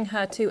swimming bring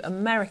her to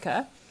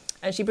America,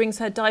 and she brings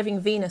her Diving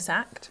Venus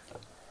Act.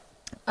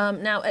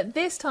 Now, at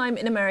this time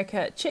in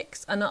America,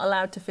 chicks are not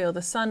allowed to feel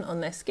the sun on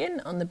their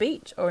skin on the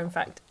beach, or in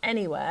fact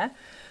anywhere.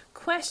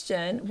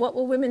 Question, what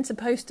were women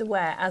supposed to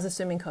wear as a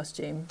swimming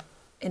costume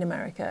in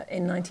America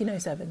in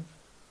 1907?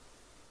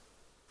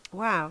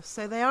 Wow,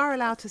 so they are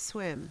allowed to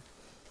swim.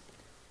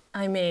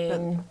 I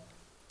mean,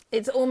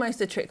 it's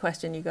almost a trick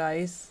question, you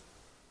guys.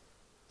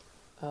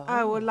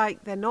 Oh, well,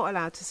 like they're not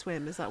allowed to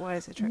swim. Is that why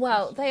it's a trick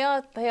Well,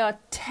 question? they are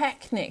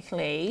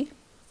technically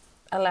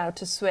allowed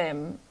to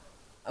swim,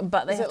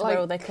 but they have to wear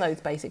all their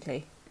clothes,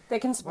 basically. They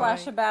can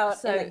splash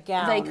about in a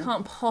gown. They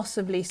can't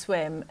possibly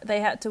swim. They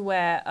had to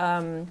wear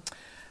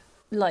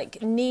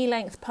like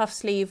knee-length puff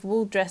sleeve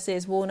wool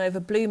dresses worn over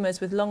bloomers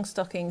with long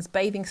stockings,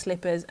 bathing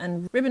slippers,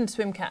 and ribboned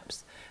swim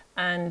caps,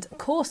 and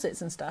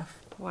corsets and stuff.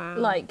 Wow.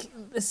 Like,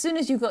 as soon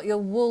as you've got your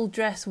wool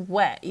dress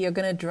wet, you're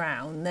going to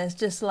drown. There's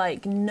just,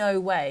 like,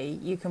 no way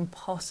you can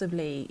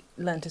possibly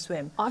learn to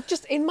swim.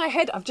 In my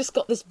head, I've just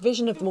got this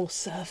vision of them all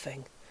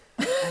surfing.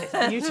 And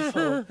it's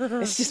beautiful.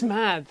 It's just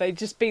mad.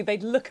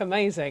 They'd look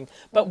amazing,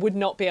 but would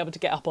not be able to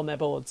get up on their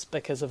boards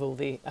because of all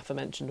the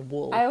aforementioned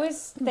wool. I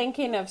was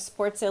thinking of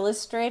Sports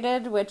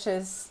Illustrated, which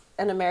is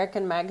an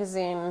American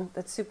magazine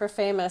that's super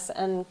famous,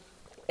 and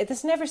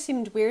this never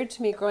seemed weird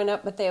to me growing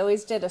up, but they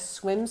always did a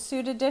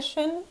swimsuit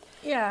edition.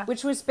 Yeah.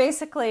 Which was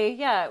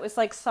basically, it was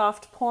like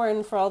soft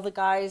porn for all the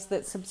guys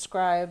that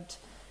subscribed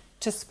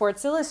to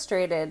Sports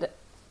Illustrated.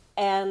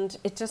 And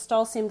it just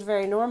all seemed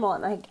very normal.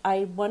 And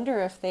I wonder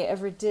if they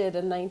ever did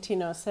a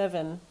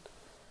 1907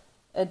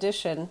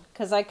 edition.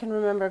 Because I can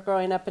remember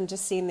growing up and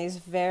just seeing these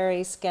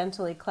very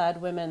scantily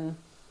clad women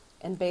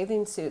in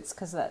bathing suits,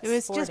 because that's It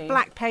was sporty. just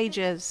Black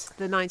Pages,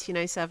 the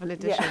 1907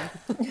 edition.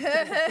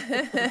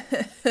 Yeah.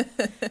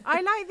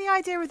 I like the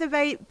idea of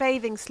the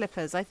bathing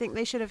slippers. I think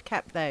they should have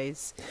kept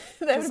those.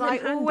 Because I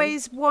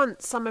always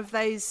want some of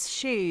those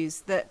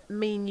shoes that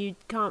mean you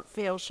can't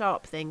feel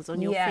sharp things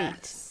on your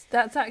feet.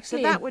 That's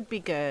actually... So that would be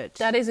good.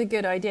 That is a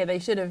good idea. They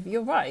should have...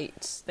 You're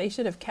right. They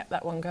should have kept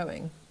that one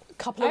going. A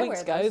couple of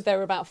weeks ago, they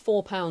were about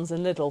 £4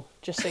 in Lidl,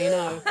 just so you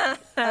know.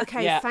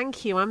 Okay, Yeah.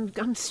 thank you.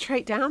 I'm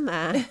straight down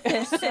there.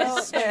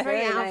 Straight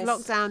very out nice.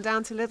 of lockdown,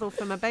 down to Lidl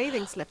for my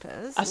bathing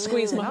slippers. I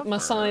squeezed my Love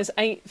that. size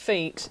 8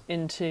 feet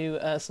into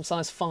some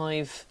size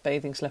 5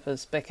 bathing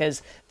slippers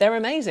because they're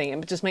amazing.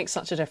 It just makes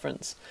such a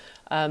difference.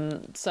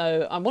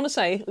 So I want to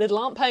say, Lidl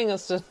aren't paying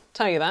us to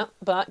tell you that,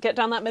 but get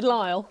down that middle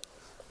aisle.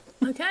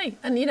 Okay,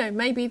 and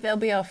maybe they'll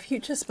be our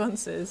future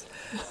sponsors.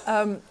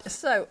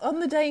 So on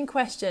the day in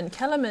question,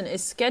 Kellerman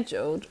is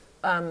scheduled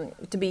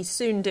to be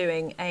soon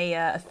doing a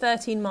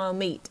 13-mile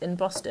meet in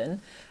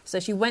Boston. So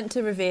she went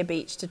to Revere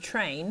Beach to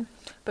train,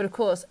 but of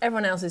course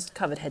everyone else is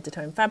covered head to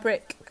toe in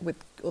fabric with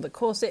all the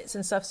corsets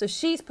and stuff. So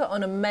she's put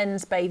on a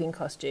men's bathing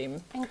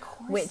costume,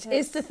 which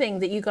is the thing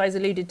that you guys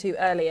alluded to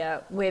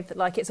earlier with,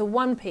 like, it's a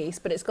one piece,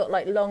 but it's got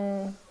like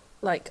long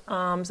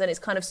arms and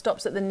it kind of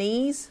stops at the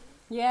knees.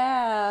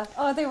 Yeah.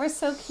 Oh, they were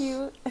so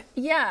cute.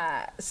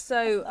 Yeah.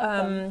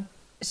 So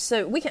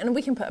so we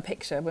can put a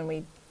picture when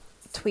we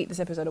tweet this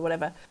episode or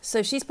whatever.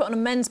 So she's put on a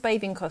men's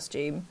bathing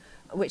costume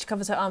which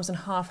covers her arms and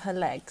half her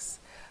legs.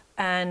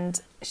 And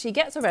she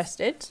gets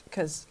arrested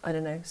because, I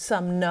don't know,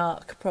 some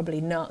narc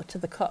probably narked to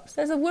the cops.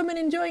 There's a woman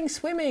enjoying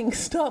swimming,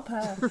 stop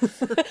her.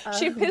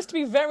 She appears to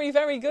be very,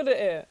 very good at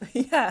it.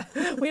 Yeah,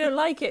 we don't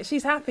like it.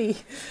 She's happy.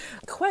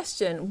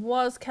 Question,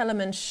 was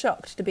Kellerman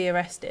shocked to be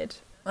arrested?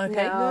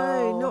 Okay.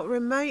 No, not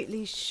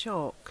remotely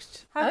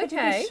shocked. How could you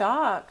be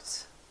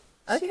shocked?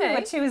 She knew Okay.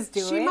 what she was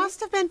doing. She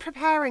must have been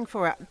preparing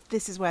for it.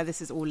 This is where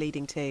this is all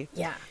leading to.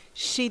 Yeah.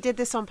 She did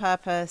this on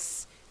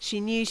purpose. She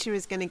knew she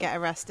was going to get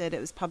arrested. It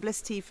was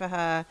publicity for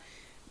her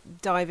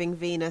diving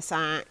Venus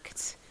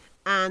act.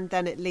 And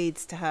then it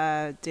leads to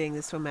her doing the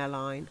swimwear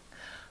line.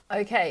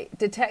 Okay,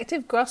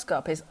 Detective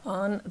Groskop is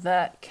on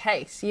the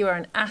case. You are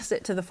an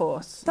asset to the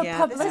force. The This is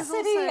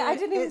publicity. I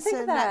didn't even it's think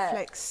a of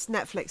that.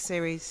 Netflix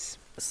series.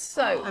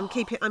 So, I'm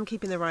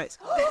keeping the rights.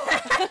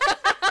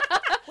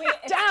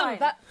 Damn,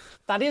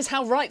 that is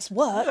how rights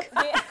work.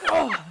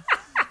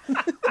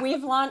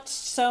 We've launched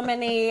so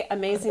many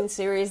amazing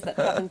series that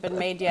haven't been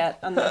made yet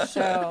on the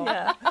show.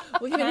 yeah,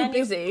 we're going to Can be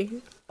you-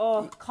 busy.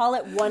 Oh, call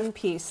it One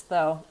Piece,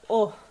 though.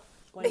 Oh,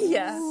 One Piece.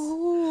 Yeah.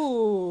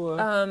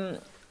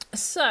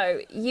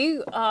 So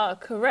you are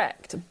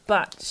correct,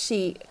 but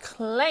she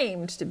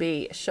claimed to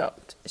be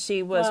shocked.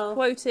 She was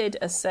quoted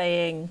as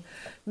saying,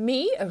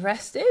 "Me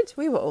arrested?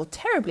 We were all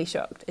terribly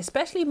shocked,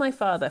 especially my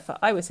father, for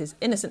I was his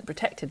innocent,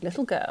 protected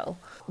little girl."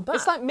 But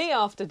It's like me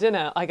after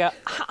dinner. I go,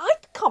 I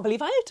can't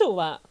believe I ate all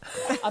that.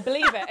 I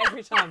believe it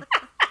every time.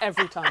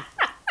 Every time.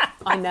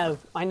 I know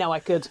I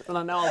could, and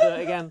I know I'll do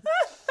it again.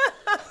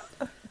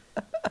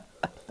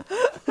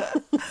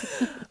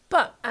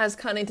 But as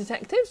cunning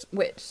detectives,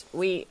 which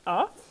we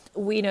are,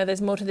 we know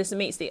there's more to this than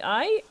meets the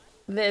eye.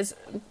 There's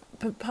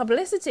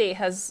publicity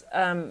has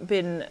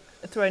been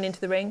thrown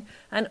into the ring,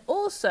 and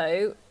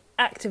also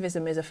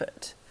activism is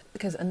afoot,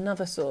 because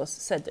another source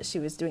said that she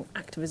was doing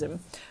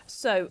activism.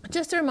 So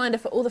just a reminder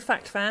for all the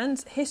fact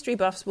fans, history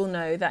buffs will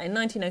know that in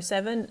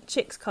 1907,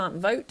 chicks can't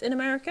vote in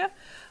America.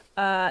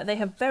 They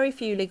have very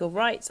few legal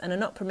rights and are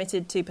not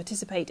permitted to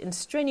participate in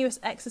strenuous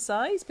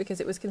exercise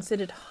because it was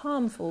considered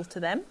harmful to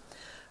them.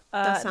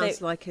 That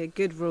sounds like a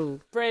good rule.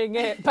 Bring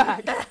it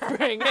back.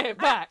 Bring it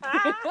back.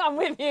 I'm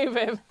with you,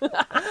 Viv.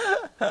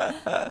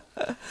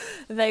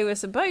 They were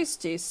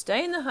supposed to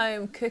stay in the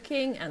home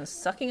cooking and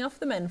sucking off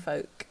the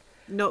menfolk.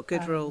 Not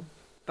good rule.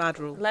 Bad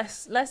rule.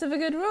 Less of a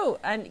good rule.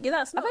 And yeah,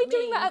 that's Are not they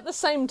doing me. that at the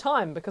same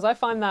time? Because I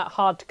find that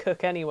hard to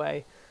cook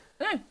anyway.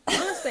 No,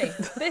 honestly,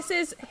 this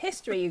is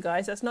history, you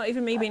guys. That's not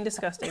even me being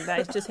disgusting. That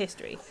is just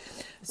history.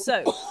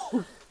 So,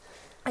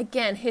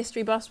 again,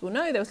 history buffs will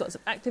know there was lots of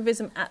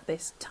activism at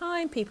this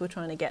time. People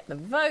trying to get the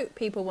vote.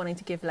 People wanting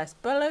to give less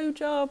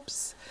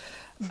blowjobs.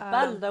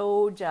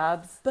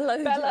 Blowjobs.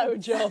 Bellow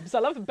jobs. I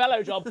love a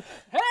bellow job.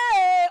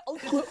 Hey!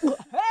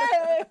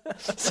 Hey!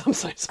 I'm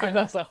so sorry,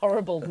 that's a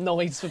horrible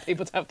noise for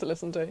people to have to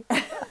listen to.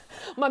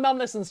 My mum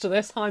listens to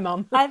this. Hi,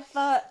 Mum. I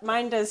thought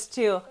mine does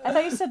too. I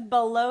thought you said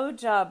below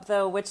job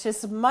though, which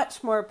is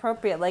much more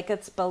appropriate. Like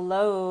it's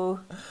below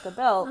the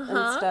belt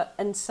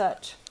and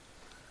such.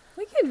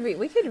 We could read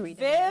it.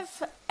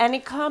 Viv, any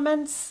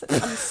comments? I'm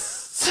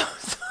so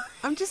sorry.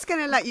 I'm just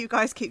going to let you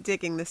guys keep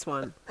digging this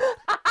one.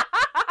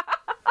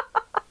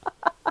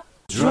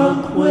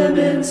 Drunk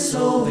women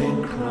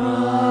solving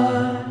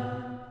crime.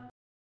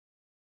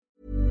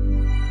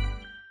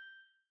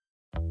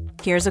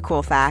 Here's a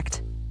cool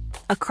fact.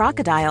 A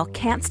crocodile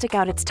can't stick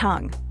out its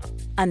tongue.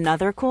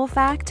 Another cool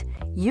fact,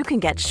 you can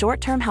get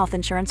short-term health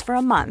insurance for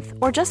a month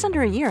or just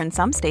under a year in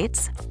some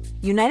states.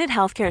 United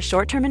Healthcare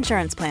short-term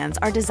insurance plans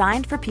are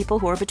designed for people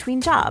who are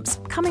between jobs,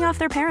 coming off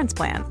their parents'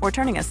 plan, or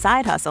turning a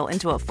side hustle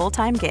into a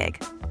full-time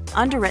gig.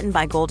 Underwritten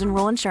by Golden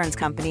Rule Insurance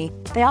Company,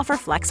 they offer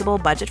flexible,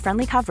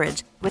 budget-friendly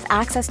coverage with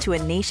access to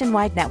a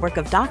nationwide network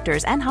of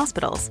doctors and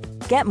hospitals.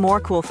 Get more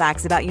cool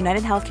facts about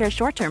United Healthcare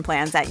short-term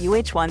plans at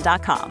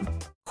uh1.com.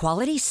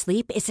 Quality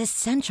sleep is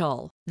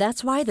essential.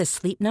 That's why the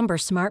Sleep Number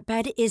Smart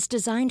Bed is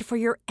designed for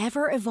your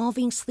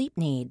ever-evolving sleep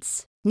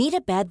needs. Need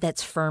a bed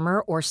that's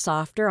firmer or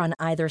softer on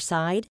either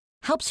side?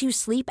 helps you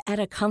sleep at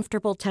a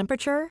comfortable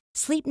temperature?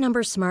 Sleep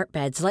Number Smart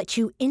Beds let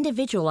you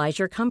individualize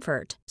your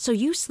comfort so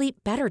you sleep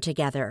better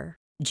together.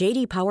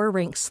 J.D. Power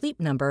ranks Sleep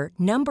Number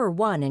number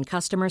 1 in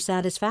customer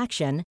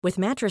satisfaction with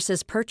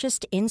mattresses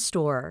purchased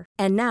in-store.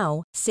 And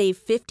now, save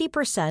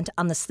 50%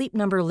 on the Sleep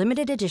Number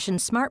Limited Edition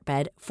Smart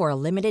Bed for a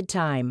limited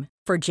time.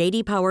 For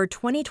J.D. Power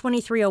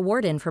 2023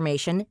 award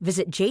information,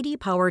 visit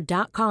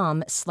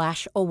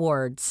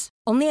jdpower.com/awards.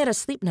 Only at a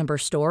Sleep Number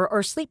store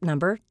or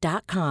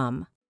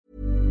sleepnumber.com.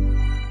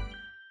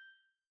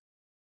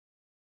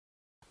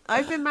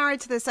 I've been married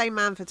to the same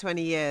man for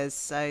 20 years,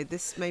 so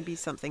this may be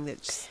something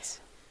that just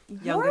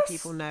younger Your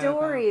people know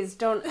stories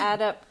don't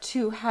add up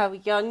to how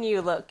young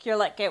you look. You're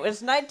like, it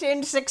was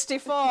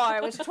 1964, I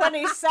was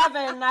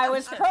 27, I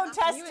was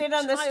protesting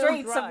on the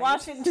streets of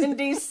Washington,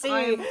 D.C.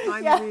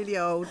 I'm Yeah. really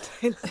old.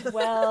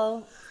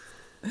 Well,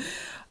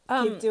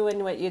 keep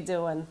doing what you're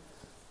doing.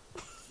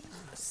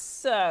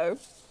 So,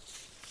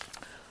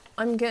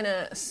 I'm going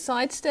to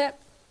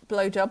sidestep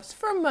blowjobs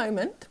for a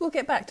moment. We'll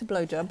get back to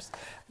blowjobs.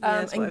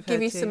 That's what And I've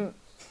give heard you too. some...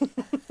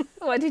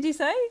 What did you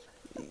say?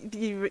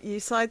 You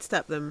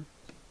sidestep them.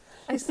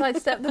 I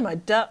sidestep them, I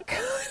duck.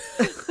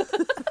 I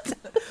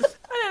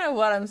don't know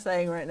what I'm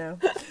saying right now.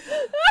 I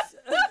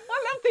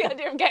love the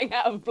idea of getting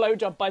out of a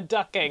blowjob by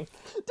ducking.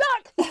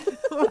 Duck!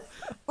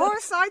 Or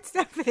a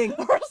sidestepping.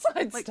 Or a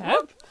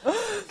sidestep.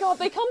 God,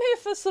 they come here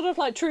for sort of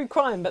like true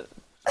crime, but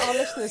our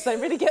listeners, they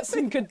really get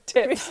some good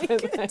tips.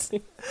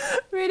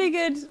 Really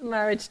good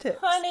marriage tips.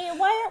 Honey,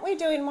 why aren't we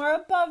doing more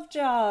above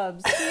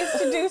jobs? We used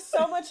to do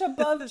so much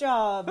above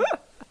job.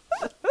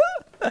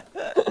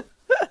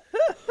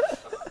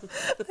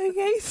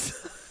 Okay,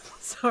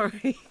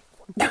 sorry.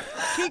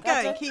 Keep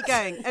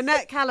going.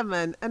 Annette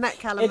Calaman.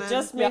 It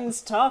just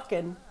means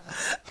talking.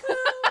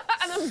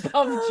 An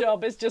above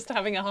job is just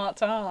having a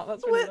heart-to-heart.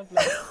 That's really lovely.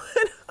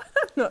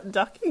 I'm not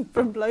ducking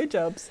from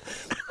blowjobs.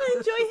 I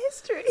enjoy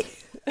history.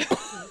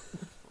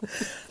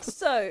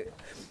 So,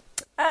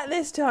 at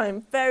this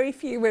time, very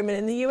few women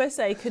in the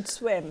USA could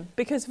swim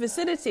because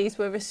facilities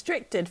were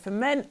restricted for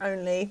men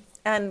only,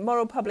 and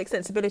moral public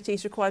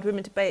sensibilities required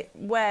women to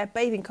wear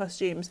bathing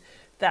costumes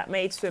that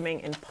made swimming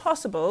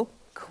impossible.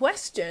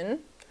 Question: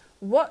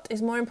 what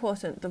is more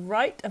important, the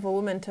right of a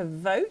woman to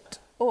vote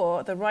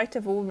or the right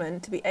of a woman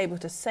to be able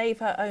to save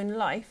her own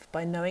life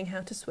by knowing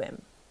how to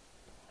swim?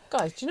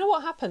 Guys, do you know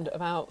what happened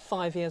about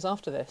 5 years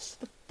after this?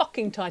 The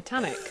fucking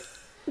Titanic.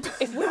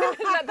 If women,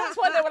 that's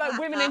why they were like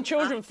women and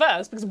children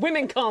first, because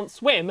women can't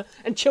swim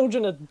and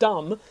children are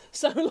dumb.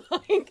 So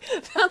like,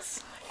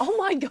 that's, oh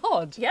my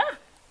God. Yeah.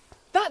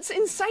 That's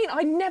insane.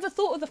 I never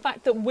thought of the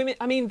fact that women,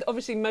 I mean,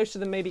 obviously most of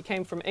them maybe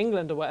came from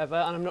England or whatever,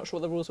 and I'm not sure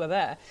what the rules were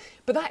there.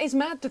 But that is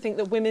mad to think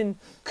that women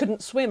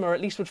couldn't swim, or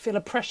at least would feel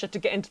a pressure to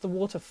get into the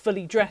water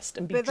fully dressed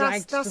and be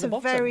dragged to the bottom. That's a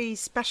very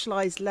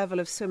specialised level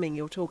of swimming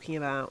you're talking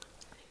about.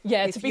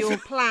 Yeah, if your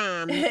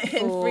plan in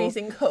for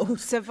freezing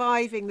cold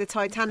surviving the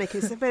Titanic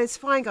is, but it's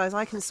fine, guys,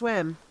 I can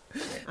swim.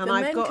 And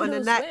I've got an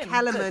Annette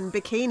Kellerman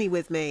bikini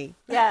with me.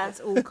 Yeah, it's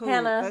all cool.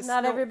 Hannah,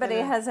 not everybody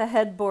has a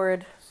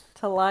headboard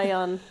to lie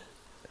on.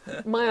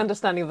 My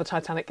understanding of the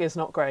Titanic is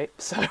not great,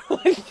 so...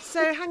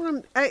 So hang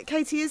on,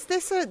 Katie, is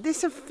this a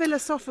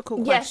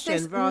philosophical yes,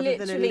 question rather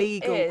than a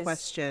legal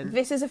question?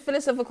 This is a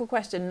philosophical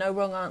question, no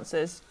wrong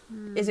answers.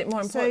 Is it more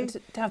important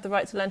to have the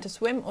right to learn to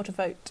swim or to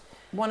vote?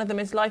 One of them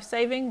is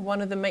life-saving,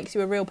 one of them makes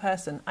you a real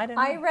person. I don't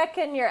know. I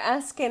reckon you're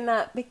asking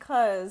that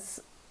because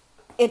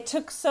it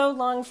took so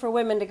long for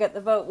women to get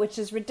the vote, which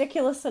is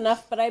ridiculous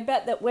enough, but I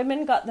bet that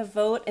women got the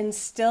vote and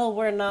still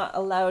were not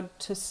allowed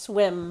to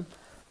swim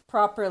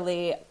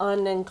properly,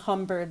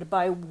 unencumbered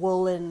by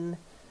woolen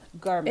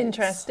garments.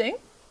 Interesting.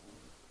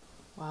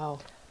 Wow.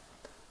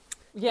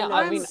 Yeah, No,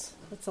 I mean...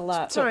 It's a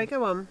lot. Sorry,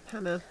 go on,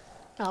 Hannah.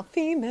 Our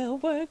female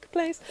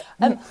workplace.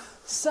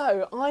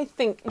 So I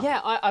think,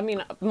 I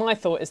mean, my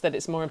thought is that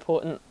it's more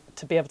important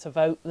to be able to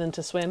vote than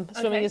to swim.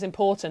 Swimming is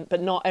important,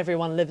 but not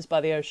everyone lives by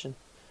the ocean.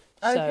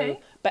 Okay.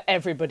 So, but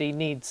everybody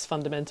needs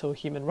fundamental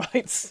human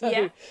rights. So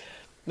Yeah.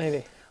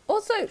 Maybe.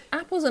 Also,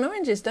 apples and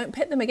oranges, don't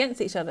pit them against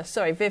each other.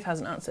 Sorry, Viv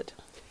hasn't answered.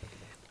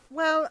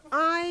 Well,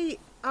 I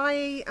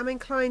am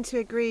inclined to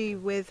agree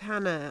with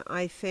Hannah.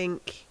 I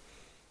think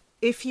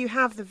if you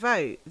have the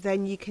vote,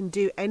 then you can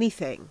do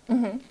anything.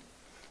 Mm-hmm.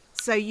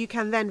 So you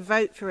can then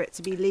vote for it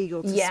to be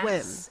legal to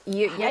swim.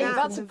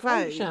 That's a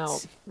great vote,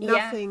 shout.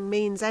 nothing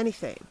means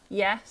anything.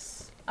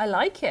 Yes, I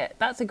like it.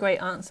 That's a great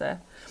answer.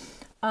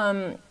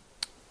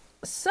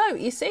 So,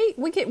 you see,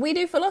 we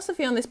do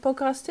philosophy on this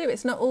podcast too.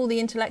 It's not all the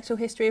intellectual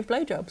history of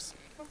blowjobs.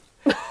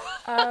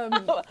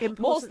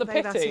 More's the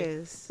though that pity.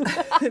 is.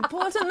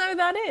 Important though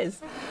that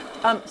is.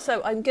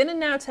 So I'm going to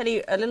now tell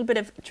you a little bit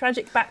of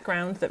tragic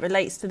background that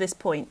relates to this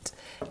point.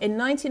 In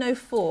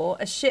 1904,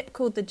 a ship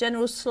called the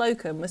General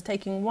Slocum was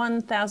taking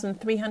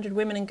 1,300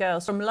 women and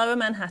girls from Lower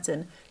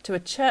Manhattan to a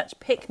church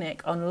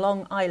picnic on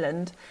Long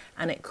Island,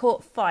 and it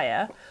caught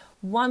fire.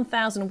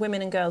 1,000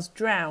 women and girls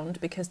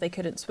drowned because they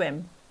couldn't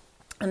swim.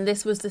 And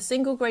this was the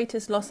single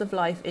greatest loss of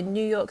life in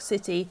New York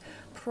City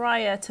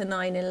prior to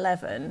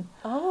 9/11.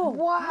 Oh,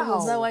 wow.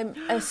 Although I'm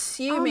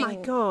assuming Oh my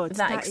God,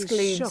 that that is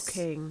excludes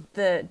shocking.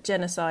 the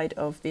genocide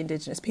of the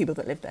indigenous people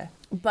that lived there.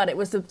 But it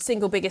was the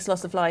single biggest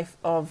loss of life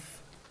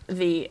of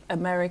the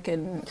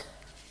American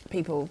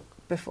people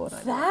before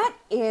 9/11. That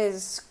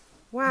is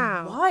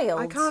Wow. wild.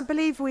 I can't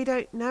believe we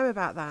don't know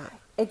about that.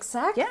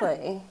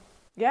 Exactly.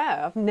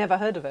 Yeah, I've never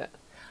heard of it.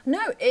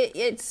 No,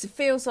 it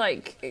feels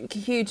like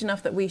huge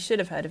enough that we should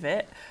have heard of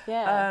it.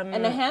 Yeah.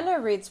 And Hannah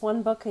reads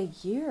one book a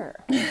year.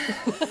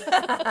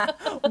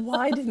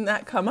 Why didn't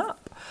that come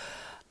up?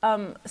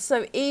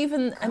 So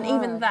even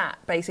that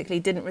basically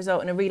didn't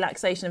result in a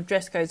relaxation of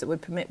dress codes that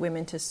would permit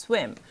women to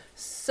swim.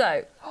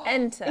 So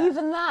enter.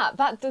 Even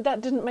that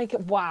didn't make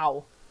it.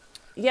 Wow.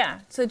 Yeah.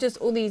 So just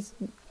all these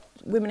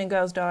women and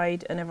girls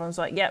died, and everyone's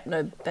like, "Yep,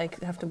 no, they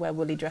have to wear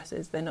woolly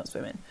dresses. They're not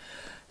swimming."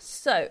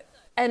 So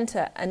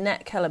enter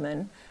Annette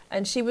Kellerman,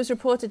 and she was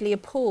reportedly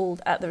appalled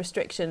at the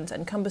restrictions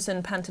and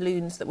cumbersome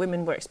pantaloons that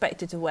women were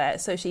expected to wear,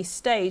 so she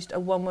staged a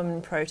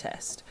one-woman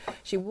protest.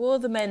 She wore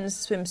the men's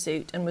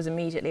swimsuit and was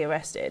immediately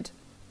arrested.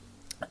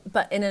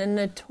 But in a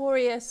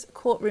notorious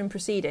courtroom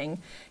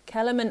proceeding,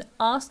 Kellerman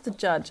asked the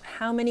judge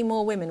how many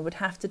more women would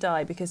have to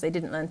die because they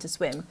didn't learn to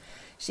swim.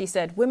 She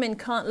said, "Women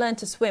can't learn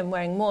to swim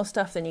wearing more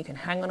stuff than you can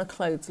hang on a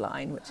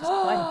clothesline," which is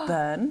quite a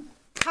burn.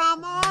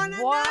 Come on,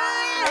 Annette!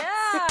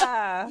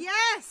 Yeah.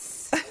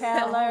 Yes!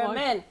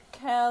 Kellerman.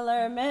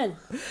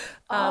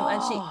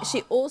 And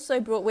she also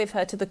brought with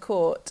her to the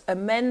court a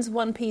men's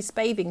one-piece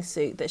bathing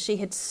suit that she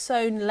had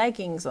sewn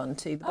leggings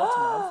onto the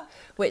bottom of,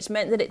 which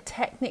meant that it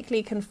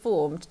technically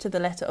conformed to the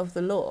letter of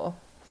the law.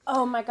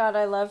 Oh my God,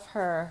 I love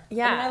her.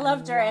 Yeah. I mean, I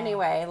loved her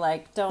anyway.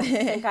 Like, don't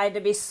think I had to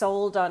be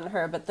sold on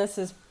her, but this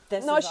is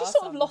No, is she awesome.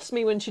 sort of lost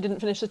me when she didn't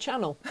finish the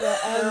channel.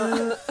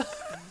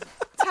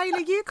 Taylor,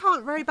 you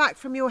can't row back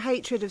from your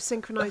hatred of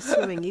synchronised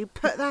swimming. You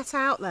put that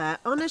out there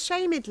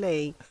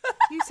unashamedly.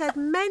 You said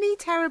many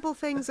terrible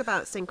things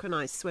about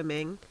synchronised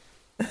swimming.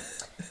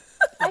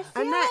 I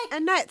feel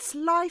Annette's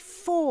life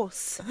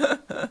force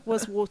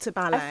was water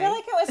ballet. I feel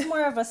like it was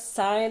more of a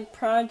side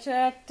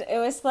project. It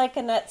was like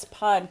Annette's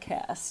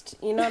podcast.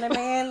 You know what I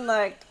mean?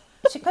 Like,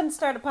 she couldn't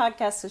start a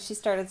podcast, so she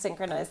started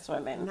synchronized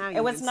swimming. Now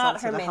It was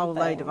not her main a whole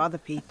thing. load of other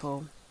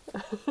people.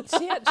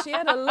 She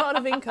had a lot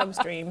of income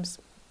streams.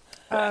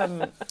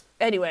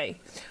 Anyway,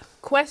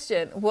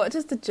 question: what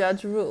does the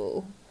judge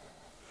rule?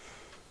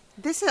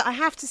 I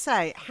have to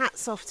say,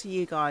 hats off to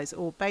you guys,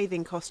 all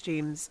bathing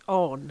costumes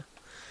on.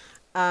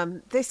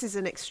 This is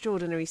an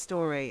extraordinary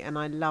story, and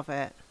I love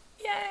it.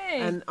 Yay!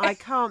 And I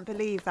can't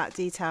believe that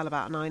detail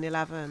about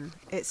 9/11.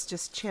 It's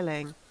just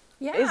chilling.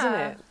 Yeah, Isn't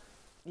it?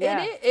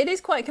 Yeah. It is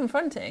quite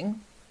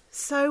confronting.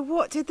 So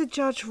what did the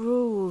judge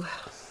rule?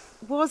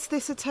 Was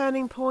this a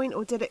turning point,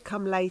 or did it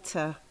come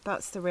later?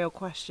 That's the real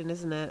question,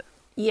 isn't it?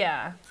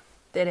 Yeah,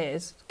 it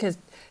is. Because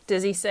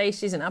does he say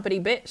she's an uppity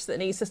bitch that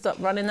needs to stop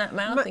running that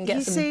mouth and get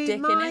you some see, dick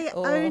in my it?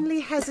 Or... only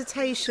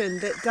hesitation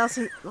that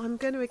doesn't... I'm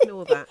going to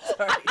ignore that.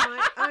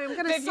 I'm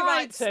going to Viv, you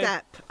might too.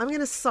 sidestep. I'm going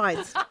to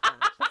sidestep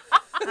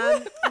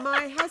that.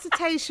 My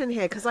hesitation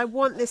here, because I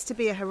want this to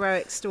be a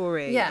heroic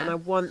story, Yeah. and I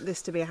want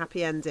this to be a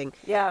happy ending.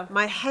 Yeah.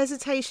 My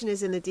hesitation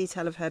is in the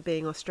detail of her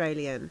being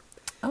Australian.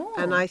 Oh.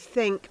 And I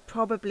think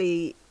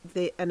probably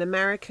an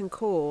American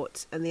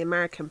court and the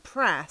American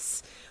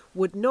press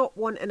would not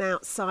want an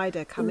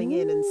outsider coming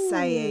in and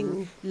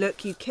saying,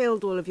 look, you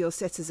killed all of your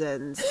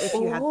citizens. If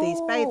you had these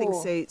bathing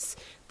suits,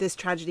 this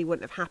tragedy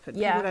wouldn't have happened.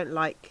 Yeah. People don't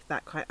like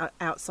that kind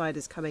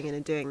outsiders coming in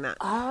and doing that.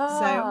 So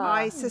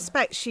I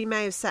suspect she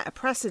may have set a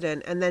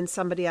precedent, and then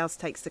somebody else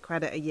takes the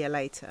credit a year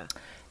later.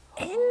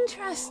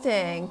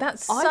 Interesting.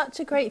 That's such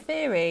a great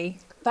theory.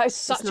 That is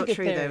such It's not a good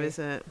true, theory. though, is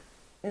it?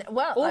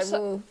 Well,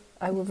 Also-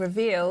 I will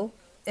reveal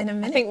in a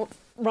minute. I think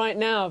right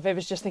now Viv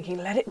is just thinking,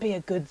 let it be a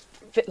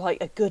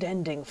good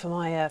ending for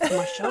my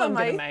show I'm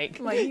going to make.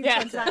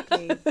 Yeah.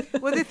 Exactly.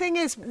 Well, the thing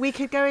is, we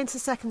could go into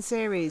second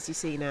series, you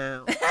see,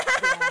 now.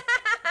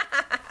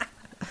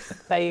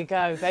 There you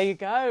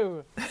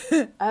go.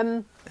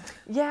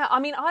 Yeah, I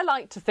mean, I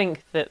like to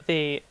think that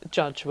the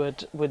judge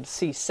would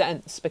see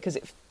sense, because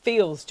it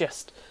feels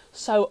just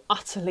so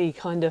utterly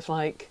kind of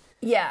like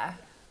Yeah.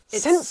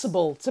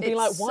 sensible to be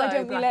like, why so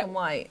don't we black let... and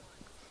white?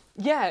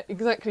 Yeah,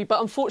 exactly.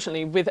 But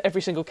unfortunately, with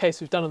every single case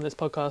we've done on this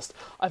podcast,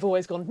 I've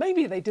always gone,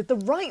 maybe they did the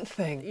right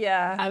thing.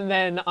 Yeah. And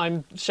then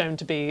I'm shown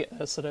to be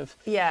a sort of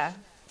Yeah.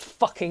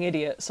 fucking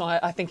idiot. So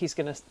I think he's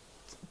going to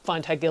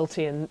find her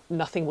guilty and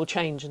nothing will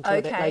change until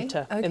a bit Okay,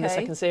 later in the okay.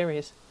 second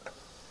series.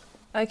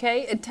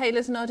 Okay, and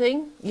Taylor's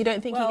nodding. You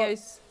don't think Well- he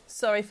goes,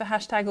 sorry for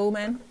hashtag all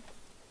men?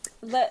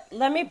 Let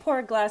me pour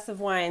a glass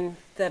of wine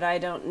that I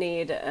don't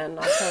need, and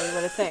I'll tell you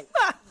what I think.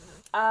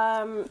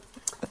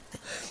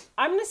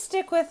 I'm going to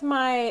stick with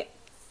my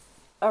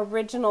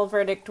original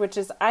verdict, which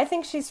is I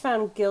think she's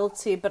found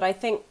guilty, but I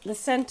think the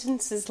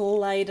sentence is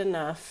light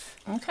enough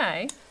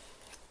Okay.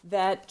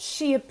 that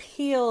she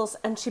appeals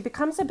and she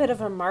becomes a bit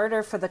of a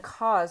martyr for the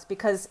cause,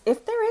 because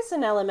if there is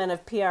an element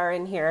of PR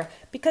in here,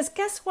 because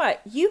guess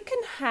what? You can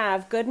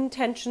have good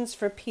intentions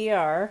for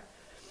PR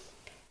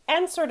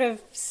and sort of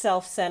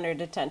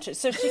self-centered attention.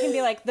 So she can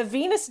be like, the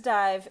Venus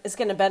dive is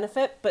going to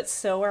benefit, but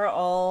so are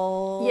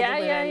all the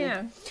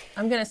women.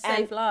 I'm going to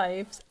save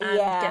lives and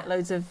get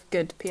loads of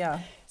good PR.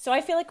 So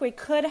I feel like we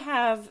could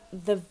have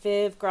the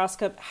Viv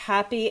Groskop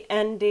happy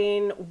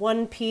ending,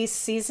 One Piece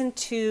season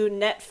 2,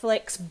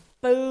 Netflix,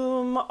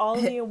 boom, all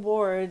the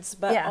awards,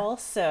 but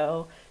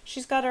also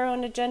she's got her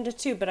own agenda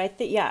too. But I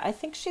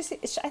think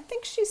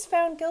she's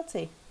found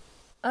guilty.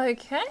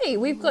 Okay,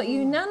 we've got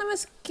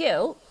unanimous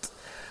guilt.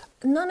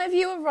 None of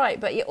you are right,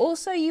 but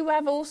you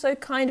have also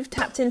kind of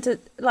tapped into,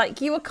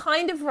 like, you were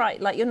kind of right,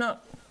 like you're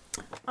not.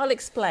 I'll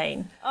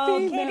explain. Oh,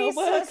 Katie's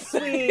so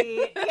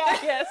sweet.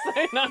 Yeah,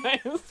 so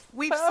nice.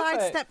 We've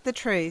sidestepped the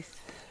truth.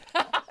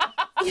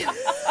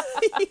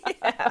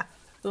 Yeah,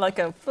 like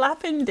a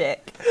flapping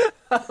dick.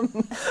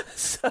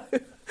 So,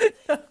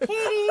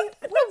 Katie,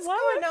 what's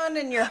going on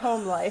in your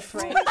home life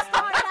right now?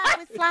 Started out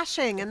with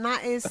flashing, and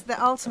that is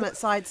the ultimate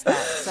sidestep.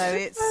 So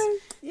it's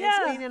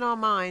been in our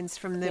minds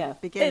from the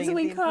beginning. Of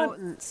the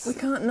importance. We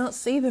can't not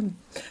see them.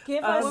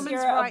 Give us woman's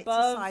your right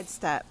above to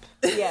sidestep.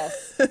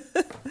 Yes.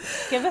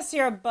 Give us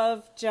your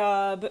above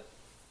job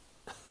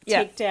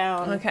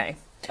takedown. Okay.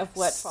 Of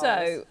what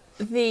follows.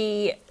 So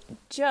the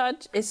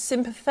judge is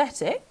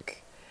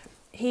sympathetic.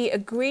 He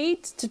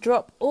agreed to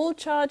drop all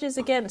charges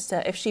against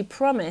her if she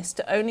promised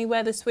to only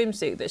wear the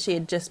swimsuit that she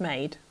had just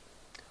made.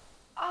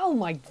 Oh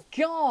my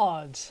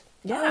God.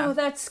 Yeah. Oh,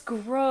 that's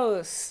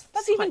gross.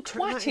 That's even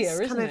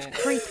twattier, isn't it? It's kind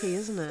of creepy,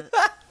 isn't it?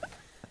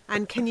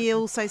 And can you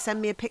also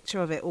send me a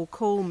picture of it or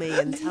call me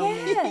and tell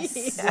me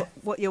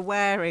what you're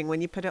wearing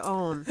when you put it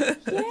on?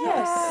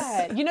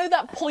 Yes. You know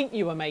that point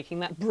you were making,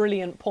 that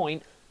brilliant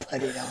point?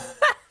 Put it on.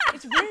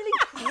 It's really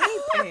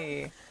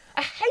creepy.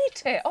 I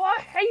hate it. Oh,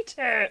 I hate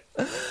it.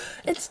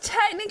 It's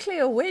technically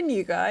a win,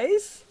 you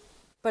guys.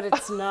 But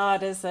it's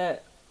not, is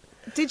it?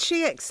 Did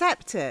she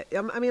accept it?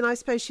 I mean, I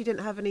suppose she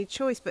didn't have any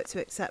choice but to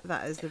accept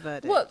that as the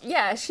verdict. Well,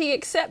 yeah, she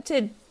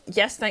accepted,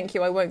 yes, thank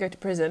you, I won't go to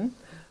prison.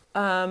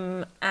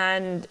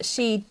 And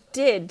she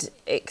did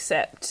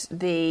accept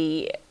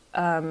the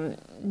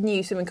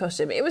new swimming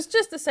costume. It was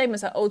just the same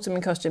as her old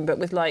swimming costume, but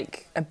with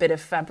like a bit of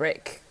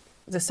fabric,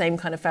 the same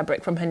kind of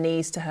fabric from her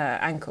knees to her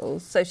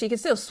ankles. So she could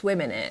still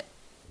swim in it.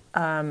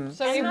 So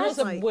it was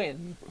a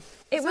win.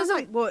 It was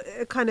like what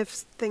a kind of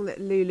thing that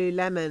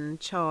Lululemon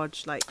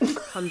charged like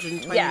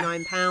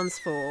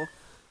 £129 for.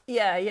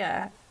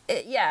 Yeah.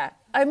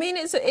 I mean,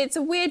 it's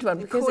a weird one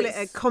because call it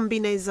a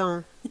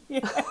combinaison.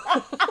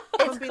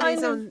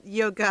 Combinaison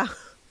yoga.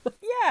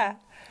 Yeah.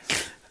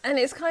 And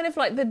it's kind of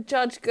like the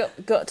judge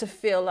got to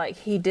feel like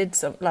he did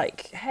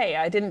like, hey,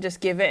 I didn't just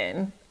give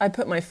in. I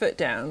put my foot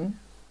down,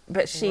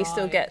 but she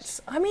still gets.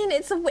 I mean,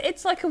 it's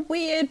like a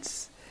weird.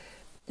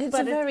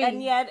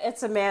 And yet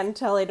it's a man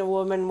telling a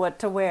woman what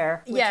to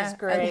wear, which is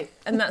great.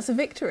 And that's a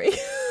victory.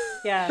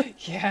 Yeah.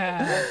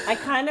 I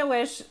kind of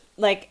wish,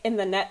 like, in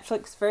the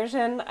Netflix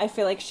version, I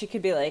feel like she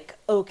could be like,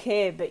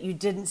 okay, but you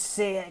didn't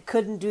say I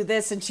couldn't do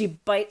this, and she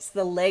bites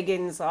the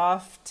leggings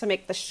off to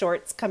make the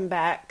shorts come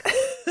back.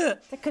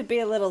 That could be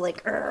a little,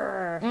 like,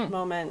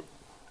 moment.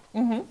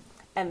 Mm-hmm.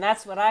 And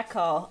that's what I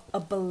call a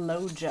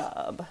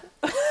blowjob.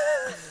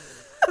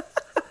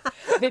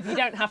 Viv, you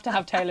don't have to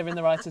have Taylor in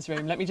the writer's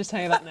room. Let me just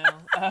tell you that now.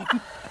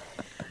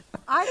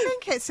 I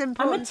think it's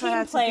important for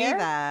her to be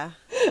there.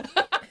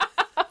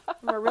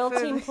 I'm a real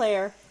team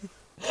player.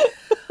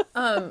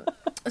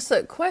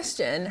 So,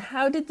 question,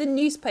 how did the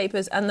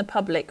newspapers and the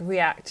public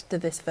react to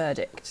this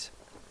verdict?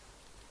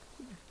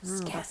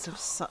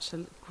 That's such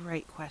a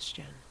great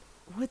question.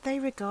 Would they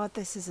regard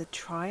this as a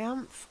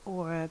triumph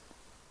or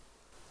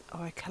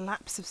a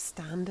collapse of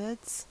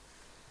standards?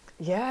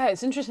 Yeah,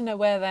 it's interesting to know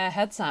where their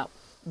heads at.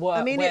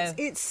 I mean,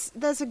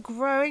 there's a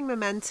growing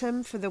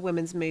momentum for the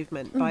women's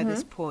movement by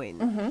this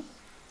point,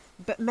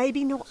 but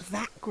maybe not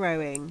that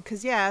growing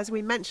because, as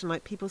we mentioned,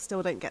 like people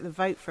still don't get the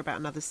vote for about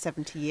another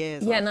 70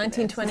 years. Yeah,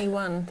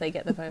 1921 they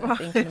get the vote. I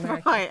think in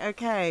America. Right,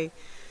 okay,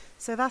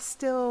 so that's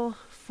still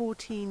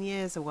 14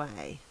 years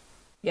away.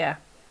 Yeah,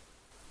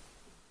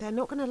 they're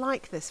not going to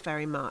like this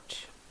very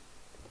much,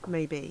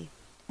 maybe.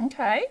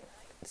 Okay,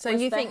 so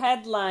you think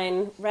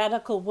headline: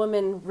 "Radical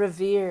woman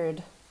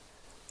revered."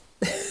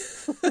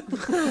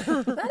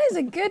 That is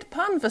a good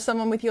pun for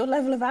someone with your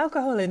level of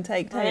alcohol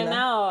intake, Taylor. I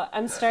know.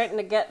 I'm starting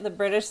to get the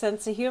British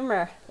sense of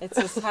humour. It's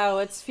just how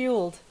it's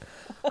fueled.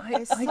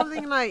 It's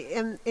something like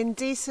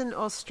indecent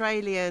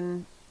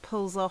Australian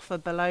pulls off a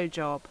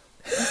blowjob.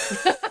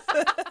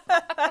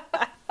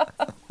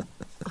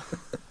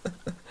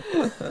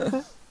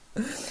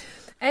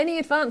 Any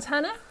advance,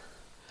 Hannah?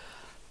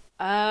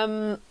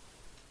 I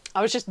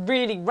was just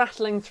really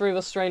rattling through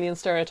Australian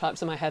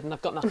stereotypes in my head and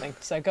I've got nothing,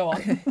 so go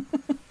on. Okay.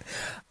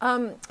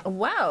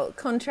 Well,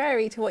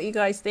 contrary to what you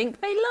guys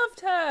think, they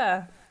loved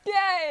her.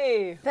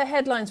 Yay! The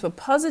headlines were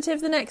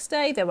positive the next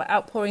day. There were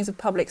outpourings of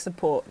public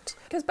support.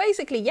 Because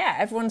basically,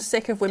 everyone's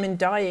sick of women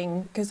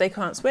dying because they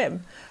can't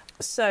swim.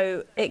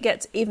 So it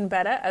gets even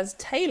better, as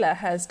Taylor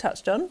has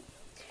touched on.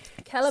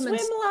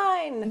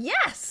 Swimline!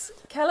 Yes!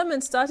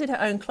 Kellerman started her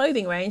own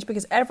clothing range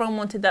because everyone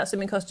wanted that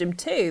swimming costume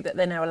too that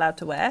they're now allowed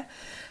to wear.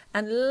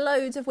 and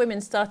loads of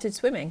women started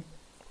swimming.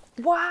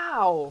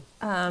 Wow.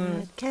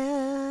 I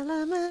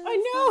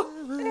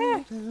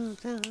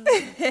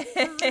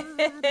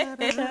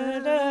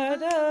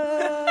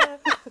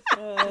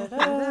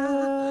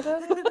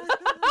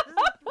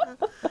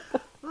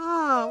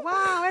Oh,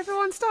 wow,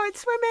 everyone started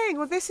swimming.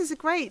 Well, this is a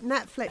great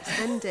Netflix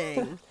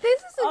ending.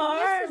 This is a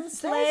Arms,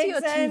 there's legs,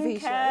 your and TV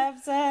show.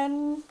 calves,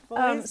 and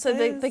So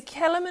the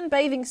Kellerman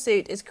bathing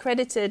suit is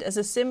credited as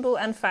a symbol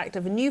and fact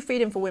of a new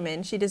freedom for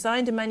women. She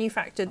designed and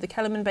manufactured the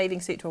Kellerman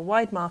bathing suit to a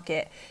wide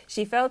market.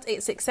 She felt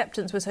its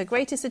acceptance was her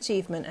greatest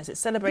achievement as it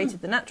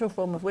celebrated the natural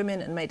form of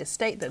women and made a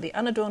state that the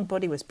unadorned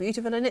body was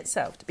beautiful in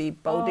itself, to be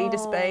boldly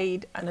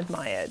displayed and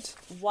admired.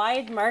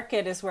 Wide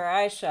market is where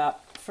I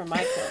shop for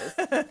my clothes.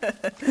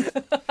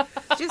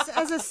 Just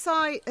as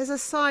a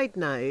side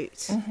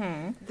note,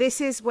 this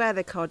is where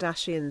the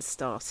Kardashians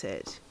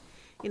started.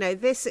 You know,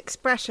 this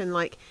expression,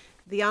 like,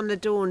 the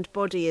unadorned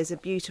body is a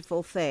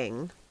beautiful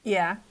thing.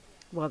 Yeah.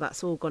 Well,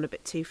 that's all gone a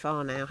bit too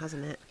far now,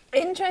 hasn't it?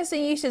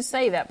 Interesting you should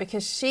say that,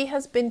 because she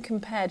has been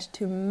compared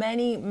to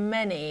many,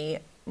 many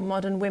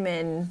modern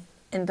women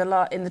in the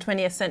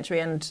 20th century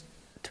and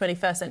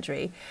 21st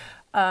century.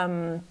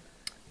 And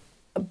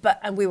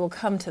we will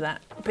come to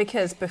that,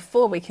 because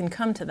before we can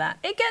come to that,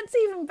 it gets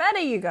even better,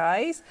 you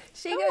guys.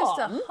 She goes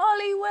to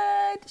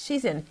Hollywood.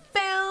 She's in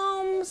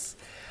films,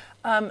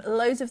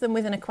 loads of them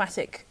with an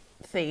aquatic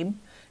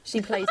theme.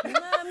 She plays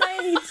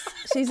mermaids.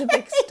 She's a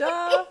big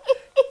star.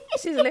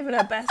 She's living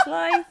her best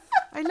life.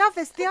 I love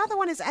this. The other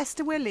one is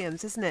Esther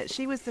Williams, isn't it?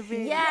 She was the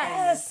really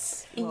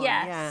Yes, famous one,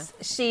 yes.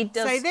 yeah. She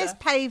does. So this stuff.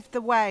 paved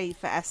the way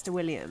for Esther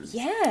Williams.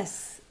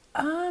 Yes.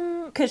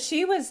 Because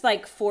she was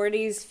like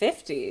 40s,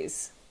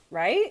 50s,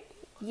 right?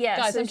 Yeah,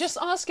 Guys, so I'm just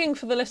asking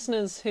for the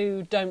listeners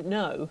who don't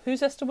know.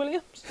 Who's Esther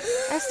Williams?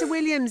 Esther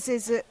Williams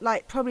is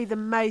like probably the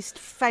most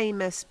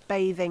famous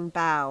bathing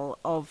belle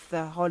of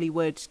the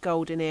Hollywood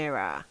golden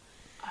era.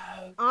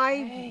 Okay.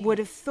 I would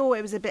have thought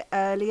it was a bit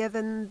earlier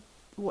than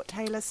what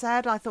Taylor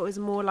said. I thought it was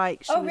more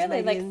like she was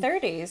really? maybe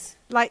Like 30s?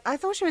 Like, I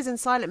thought she was in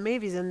silent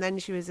movies and then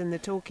she was in the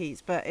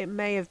talkies, but it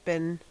may have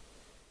been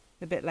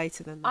a bit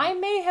later than that. I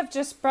may have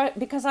just brought,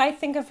 because I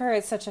think of her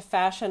as such a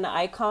fashion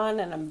icon,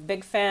 and I'm a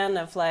big fan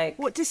of, like...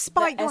 What,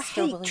 despite the your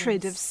Esther hatred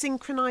Williams. of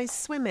synchronised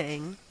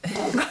swimming?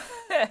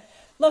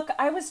 Look,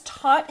 I was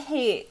taught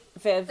hate,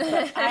 Viv,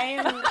 but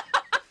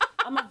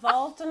I'm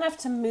evolved enough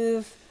to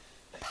move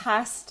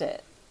past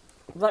it.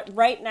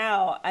 Right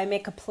now, I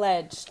make a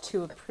pledge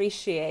to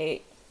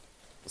appreciate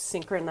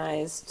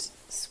synchronized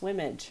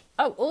swimmage.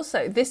 Oh,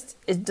 also, this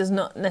does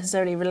not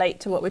necessarily relate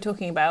to what we're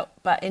talking about,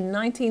 but in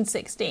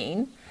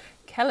 1916,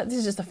 this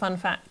is just a fun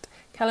fact,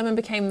 Kellerman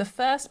became the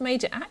first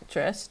major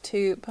actress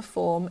to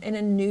perform in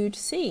a nude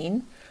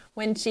scene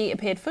when she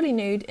appeared fully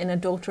nude in A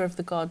Daughter of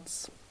the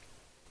Gods.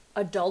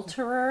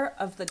 Adulterer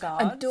of the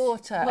Gods? A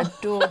daughter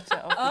of the gods.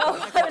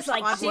 I was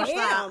like,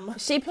 damn.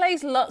 She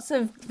plays lots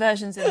of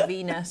versions of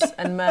Venus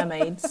and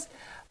mermaids.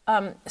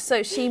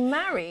 So she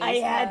marries... I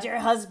had your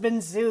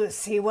husband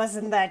Zeus. He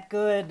wasn't that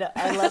good.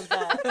 I love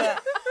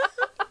that.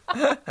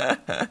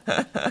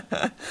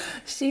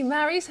 She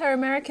marries her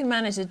American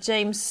manager,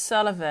 James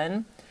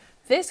Sullivan.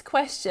 This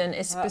question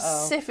is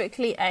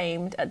specifically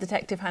aimed at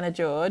Detective Hannah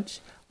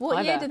George.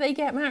 What year did they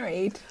get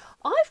married?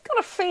 I've got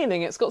a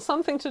feeling it's got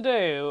something to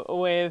do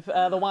with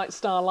the White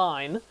Star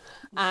Line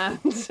and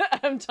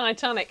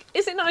Titanic.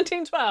 Is it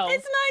 1912?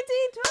 It's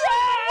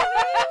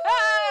 1912!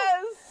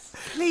 Yes!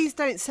 Please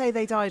don't say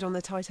they died on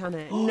the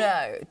Titanic.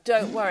 No,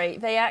 don't worry.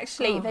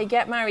 They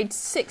get married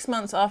 6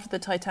 months after the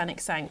Titanic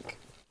sank.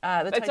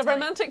 It's a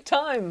romantic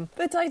time.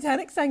 The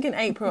Titanic sank in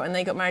April and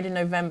they got married in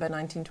November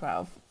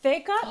 1912. They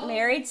got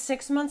married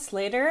 6 months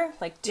later?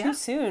 Like, too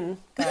soon,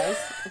 guys.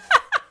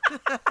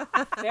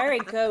 Very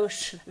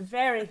gauche.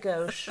 Very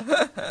gauche.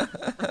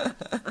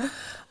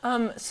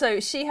 So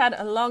she had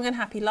a long and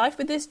happy life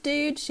with this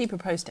dude. She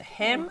proposed to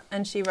him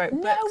and she wrote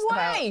books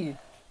about... No way!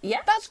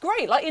 Yeah. That's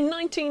great. Like in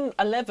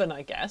 1911,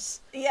 I guess.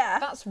 Yeah.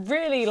 That's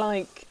really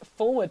like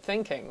forward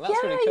thinking. That's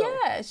really cool.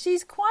 Yeah,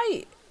 she's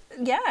quite,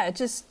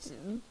 just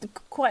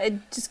quite a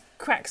just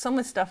cracks on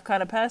with stuff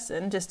kind of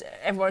person. Just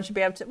everyone should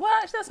be able to, well,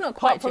 actually that's not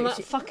quite Apart from true.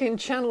 that fucking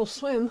Channel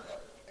Swim.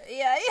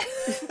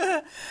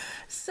 Yeah.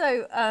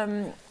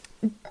 So,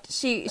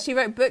 she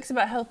wrote books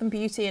about health and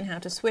beauty and how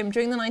to swim.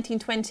 During the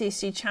 1920s,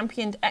 she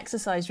championed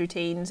exercise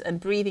routines and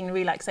breathing and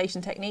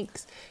relaxation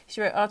techniques.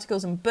 She wrote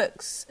articles and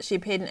books. She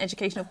appeared in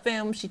educational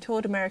films. She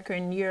toured America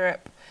and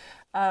Europe,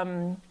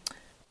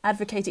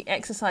 advocating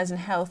exercise and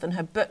health, and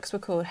her books were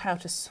called How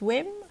to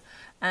Swim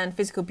and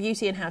Physical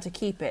Beauty and How to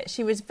Keep It.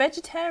 She was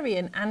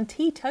vegetarian and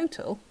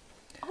teetotal.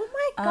 Oh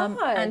my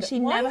God. And she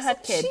Why never had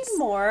isn't kids. She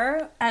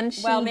more. And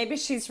she, well, maybe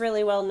she's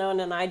really well known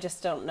and I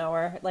just don't know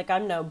her. Like,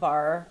 I'm no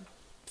bar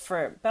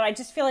for, but I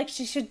just feel like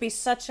she should be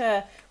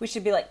we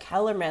should be like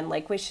Kellerman.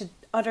 Like, we should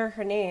utter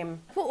her name.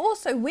 Well,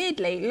 also,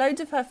 weirdly,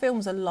 loads of her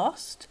films are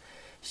lost.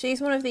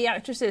 She's one of the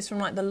actresses from,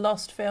 like, the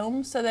Lost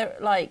films. So they're,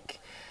 like,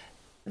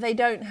 they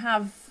don't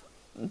have,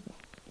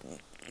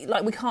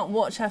 like, we can't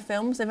watch her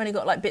films. They've only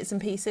got, like, bits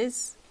and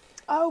pieces.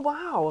 Oh,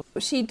 wow.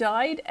 She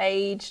died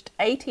aged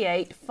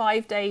 88,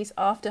 5 days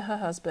after her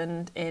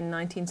husband in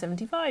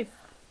 1975.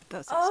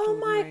 That's Oh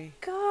extraordinary.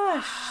 my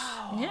gosh.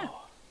 Yeah.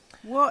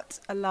 What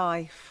a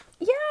life.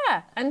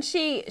 Yeah, and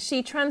she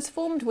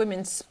transformed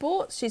women's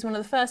sports. She's one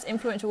of the first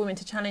influential women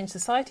to challenge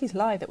society's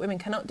lie that women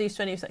cannot do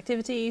strenuous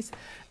activities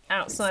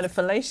outside of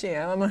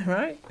fellatio, am I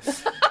right?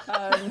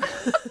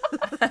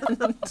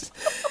 And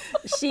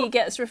she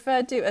gets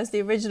referred to as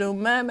the original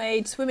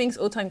mermaid, swimming's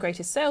all-time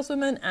greatest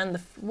saleswoman, and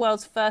the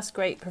world's first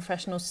great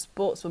professional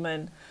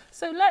sportswoman.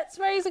 So let's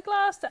raise a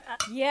glass to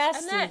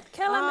Annette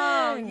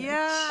Kellerman. Oh,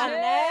 yeah.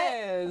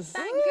 Yes.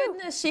 Thank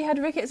goodness she had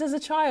rickets as a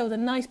child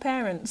and nice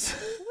parents.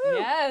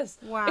 Yes.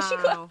 Wow. If she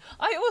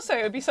could,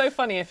 it would be so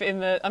funny if I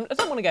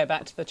don't want to go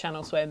back to the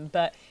Channel Swim,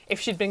 but if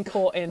she'd been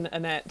caught in a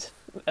net,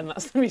 and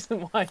that's the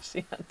reason why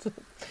she had to.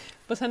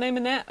 Was her name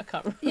Annette? I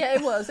can't remember. Yeah,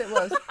 it was.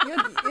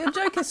 Your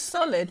joke is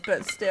solid,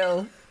 but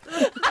still.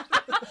 I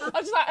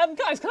was just like,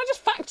 guys, can I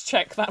just fact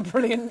check that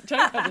brilliant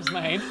joke I just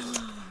made?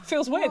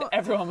 Feels weird.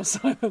 Everyone was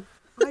so.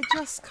 I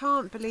just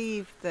can't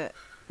believe that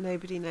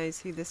nobody knows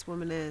who this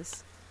woman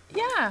is.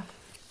 Yeah.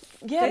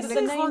 Yeah, In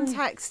the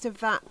context of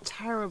that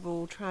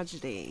terrible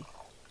tragedy,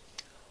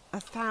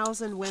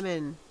 1,000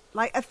 women,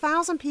 like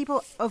 1,000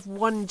 people of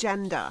one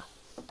gender.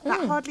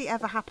 That hardly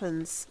ever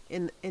happens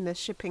in a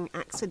shipping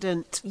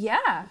accident.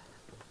 Yeah.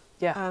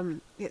 Yeah.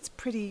 It's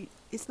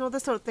not the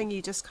sort of thing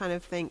you just kind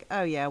of think,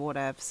 oh yeah,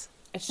 whatevs.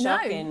 It's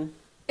shocking.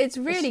 It's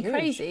really It's huge.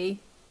 crazy.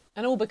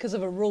 And all because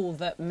of a rule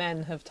that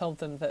men have told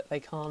them that they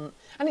can't.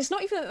 And it's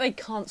not even that they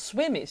can't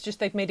swim, it's just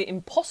they've made it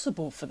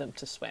impossible for them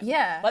to swim.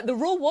 Yeah. Like the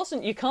rule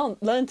wasn't you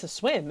can't learn to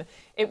swim,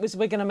 it was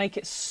we're going to make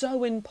it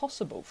so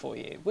impossible for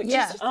you. Which is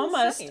just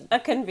almost insane. a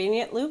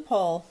convenient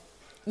loophole.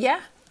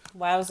 Yeah.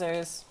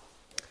 Wowzers.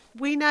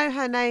 We know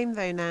her name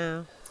though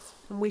now,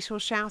 and we shall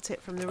shout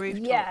it from the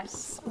rooftops.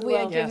 Yes. We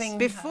are giving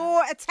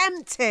Before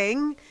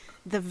attempting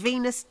the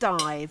Venus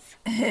dive.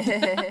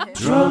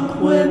 Drunk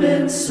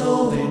women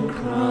solving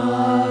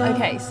crime.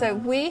 Okay, so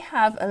we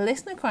have a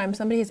listener crime.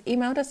 Somebody has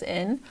emailed us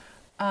in.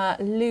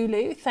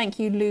 Lulu, thank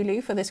you,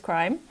 Lulu, for this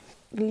crime.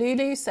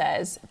 Lulu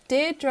says,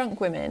 "Dear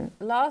drunk women,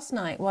 last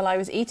night while I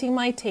was eating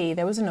my tea,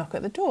 there was a knock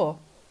at the door.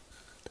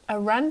 A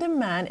random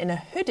man in a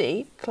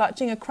hoodie,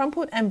 clutching a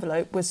crumpled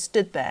envelope, was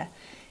stood there.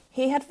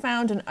 He had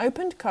found an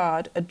opened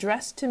card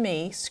addressed to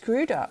me,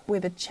 screwed up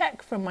with a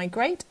cheque from my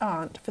great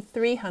aunt for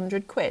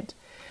 300 quid.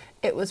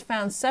 It was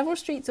found several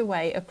streets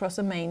away across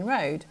a main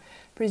road.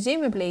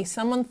 Presumably,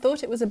 someone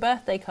thought it was a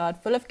birthday card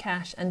full of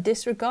cash and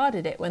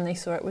disregarded it when they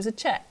saw it was a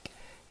cheque.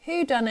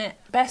 Who done it?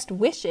 Best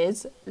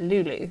wishes,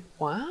 Lulu."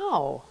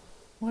 Wow.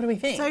 What do we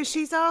think? So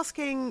she's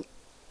asking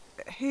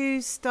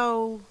who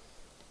stole.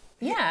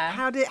 Yeah.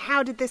 How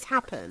did this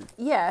happen?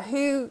 Yeah,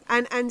 who...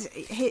 And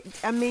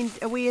I mean,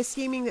 are we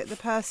assuming that the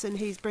person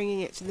who's bringing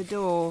it to the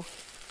door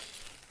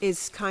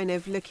is kind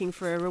of looking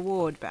for a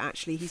reward, but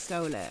actually he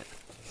stole it?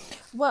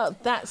 Well,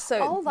 that's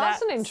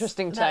an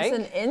interesting take. That's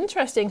an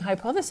interesting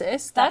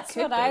hypothesis. That's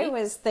what I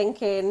was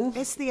thinking.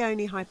 It's the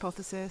only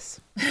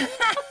hypothesis.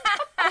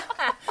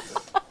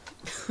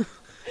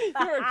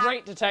 You're a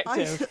great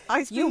detective.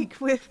 I speak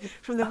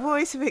from the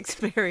voice of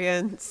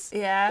experience.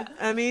 Yeah.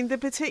 I mean, the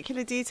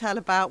particular detail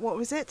about, what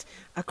was it?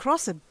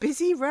 Across a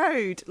busy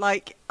road.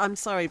 Like, I'm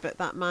sorry, but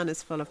that man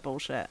is full of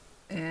bullshit.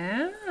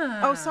 Yeah.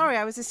 Oh, sorry,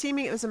 I was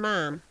assuming it was a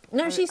man.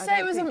 No, she said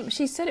it was a man. Did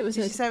she say it was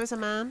a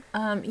man?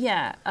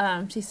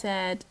 She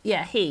said,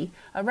 he.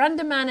 A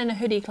random man in a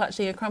hoodie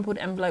clutching a crumpled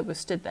envelope was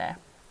stood there.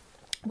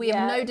 We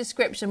have no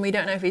description. We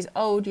don't know if he's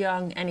old,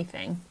 young,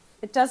 anything.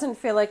 It doesn't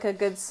feel like a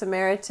good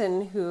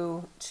Samaritan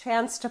who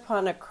chanced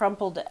upon a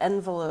crumpled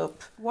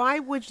envelope. Why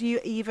would you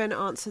even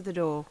answer the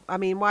door? I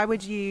mean, why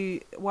would you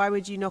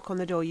knock on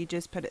the door? You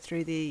just put it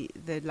through the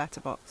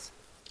letterbox.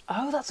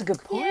 Oh, that's a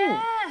good point.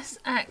 Yes,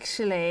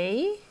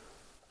 actually.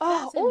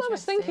 Oh, all I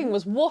was thinking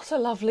was, what a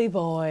lovely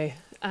boy.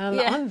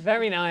 I'm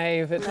very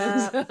naive, it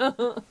turns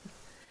out.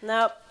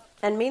 Nope.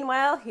 And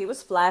meanwhile, he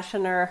was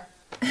flashing her.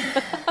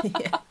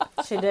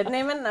 She didn't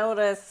even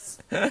notice.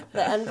 The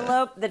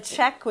envelope, the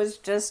check was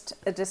just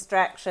a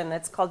distraction.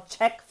 It's called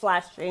check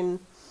flashing.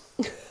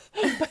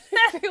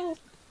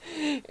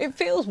 It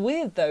feels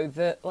weird, though,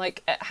 that,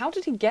 like, how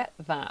did he get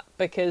that?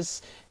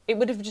 Because it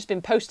would have just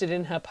been posted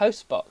in her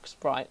post box,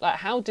 right? Like,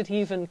 how did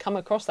he even come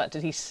across that?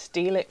 Did he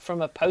steal it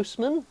from a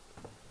postman?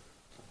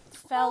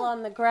 Fell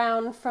on the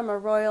ground from a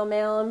Royal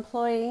Mail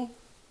employee.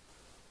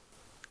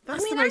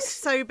 That's the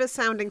most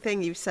sober-sounding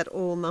thing you've said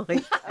all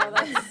night.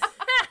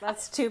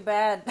 That's too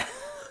bad.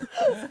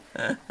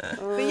 But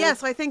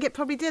yes, I think it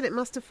probably did. It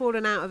must have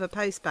fallen out of a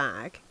post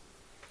bag.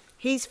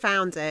 He's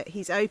found it.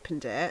 He's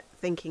opened it,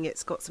 thinking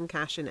it's got some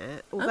cash in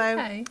it.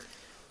 Although,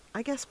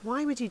 I guess,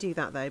 why would you do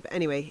that, though? But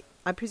anyway,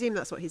 I presume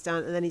that's what he's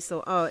done. And then he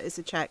thought, oh, it's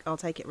a check. I'll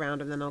take it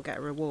round and then I'll get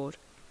a reward.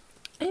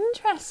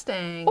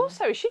 Interesting.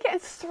 Also, is she getting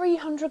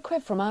 300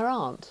 quid from her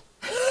aunt?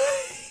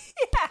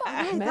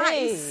 Yeah, that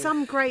is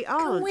some great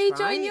aunt. Can we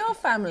join your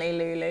family,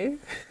 Lulu?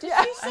 Did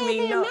she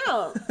say the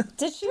amount?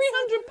 Did she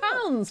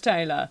 £300,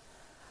 Taylor?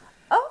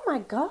 Oh my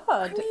God.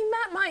 I mean,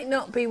 that might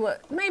not be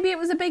what... Maybe it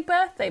was a big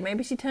birthday.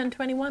 Maybe she turned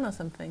 21 or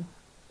something.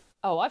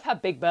 Oh, I've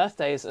had big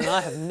birthdays and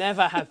I have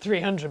never had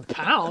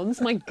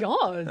 £300. My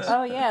God.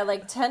 Oh yeah,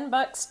 like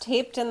 $10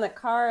 taped in the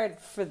card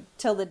for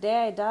till the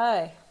day I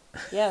die.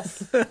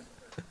 Yes.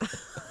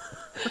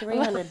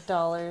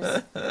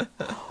 $300.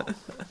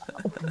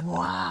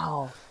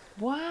 Wow.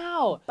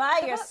 Wow.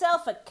 Buy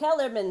yourself a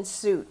Kellerman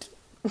suit.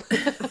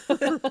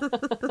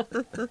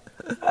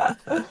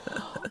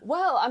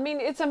 Well, I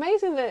mean, it's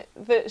amazing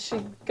that she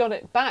got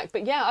it back.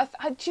 But yeah,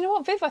 do you know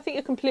what, Viv? I think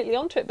you're completely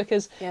onto it,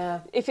 because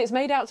if it's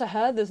made out to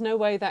her, there's no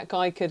way that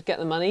guy could get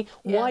the money.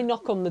 Yeah. Why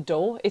knock on the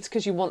door? It's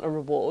because you want a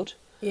reward.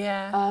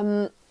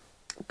 Yeah.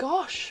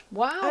 Gosh,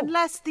 wow.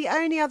 Unless the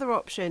only other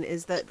option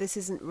is that this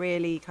isn't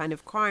really kind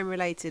of crime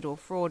related or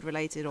fraud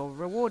related or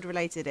reward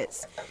related.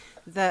 It's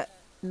that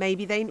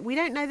maybe we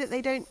don't know that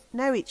they don't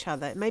know each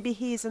other. Maybe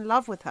he's in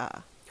love with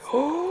her.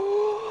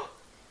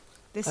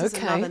 This is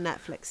another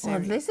Netflix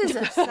series. Well, this is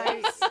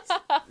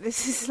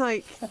this is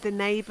like The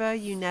Neighbour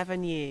You Never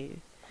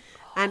Knew.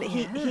 And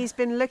he's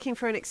been looking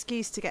for an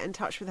excuse to get in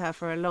touch with her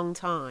for a long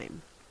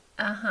time.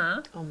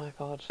 Uh-huh. Oh my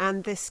God.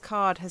 And this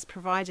card has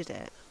provided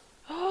it.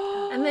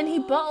 And then he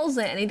bottles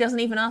it and he doesn't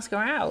even ask her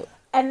out.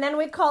 And then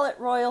we call it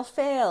royal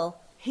fail.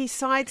 He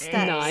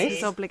sidesteps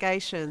his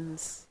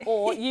obligations.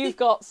 Or you've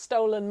got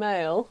stolen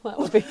mail. That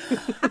would be...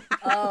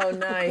 Oh,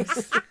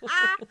 nice.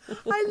 I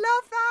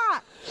love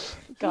that.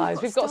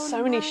 Guys, we've got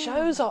so many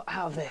shows out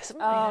of this.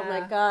 Oh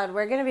my God,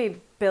 we're going to be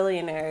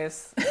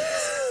billionaires.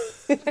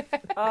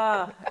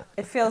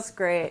 It feels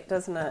great,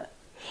 doesn't it?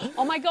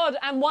 Oh my God,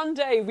 and one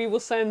day we will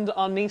send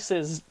our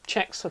nieces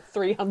checks for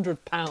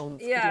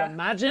 £300. Yeah. Could you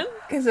imagine?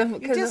 Because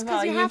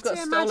you've got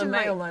stolen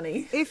mail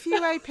money. If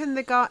you open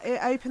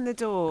the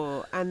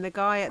door and the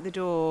guy at the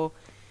door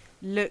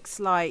looks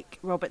like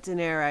Robert De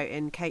Niro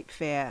in Cape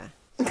Fear,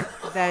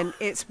 then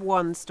it's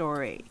one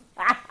story.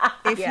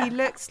 If he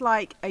looks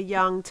like a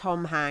young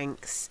Tom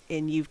Hanks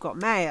in You've Got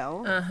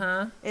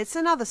Mail, it's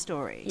another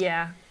story.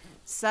 Yeah.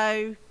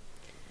 So...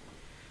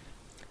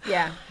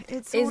 Yeah.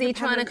 Is he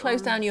trying to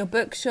close down your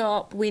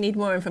bookshop? We need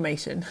more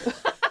information.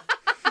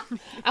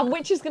 And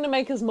which is going to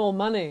make us more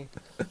money?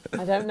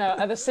 I don't know.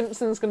 Are the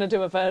Simpsons going to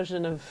do a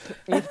version of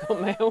You've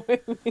Got Mail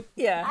with Me?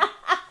 Yeah.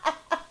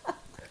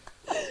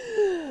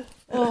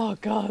 Oh,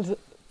 God.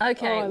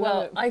 Okay,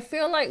 I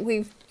feel like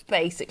we've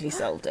basically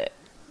solved it.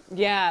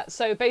 Yeah,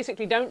 so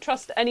basically don't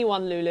trust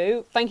anyone,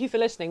 Lulu. Thank you for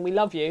listening. We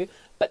love you.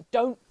 But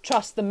don't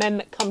trust the men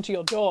that come to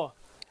your door.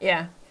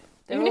 Yeah.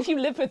 Even if you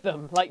live with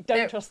them,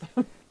 don't trust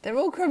them. They're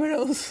all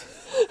criminals.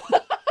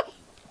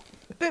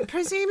 But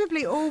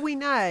presumably all we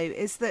know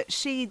is that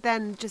she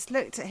then just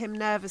looked at him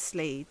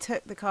nervously,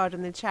 took the card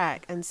and the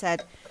cheque and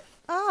said,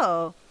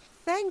 "Oh,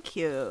 thank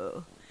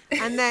you."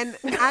 And then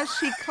as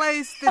she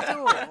closed the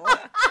door,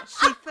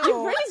 she thought...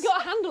 You've really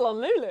got a handle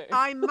on Lulu.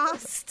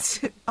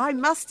 I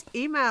must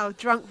email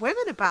Drunk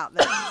Women about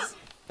this.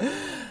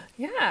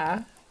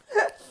 Yeah.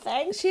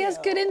 Thank She has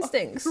good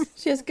instincts.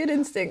 She has good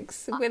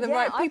instincts. We're the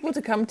right people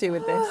to come to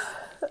with this.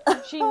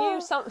 She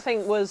knew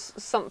something was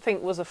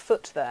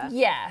afoot there.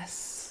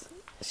 Yes.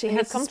 She And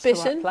had you've come to the right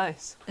suspicion,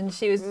 place. and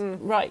she was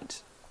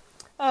right.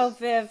 Oh,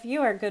 Viv,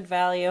 you are good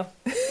value.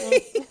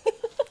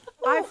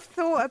 I've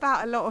thought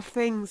about a lot of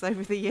things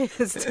over the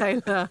years,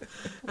 Taylor,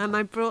 and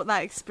I brought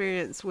that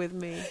experience with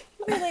me.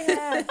 Really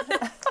have.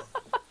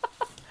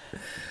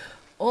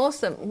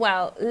 Awesome.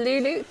 Well,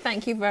 Lulu,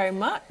 thank you very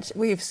much.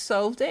 We've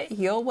solved it.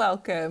 You're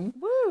welcome.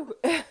 Woo!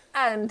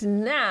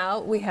 And now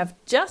we have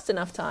just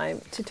enough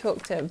time to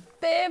talk to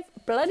Viv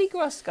Bloody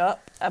Groscott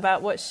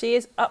about what she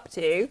is up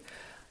to.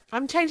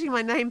 I'm changing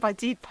my name by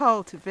deed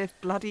poll to Viv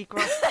Bloody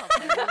Groscott.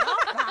 I love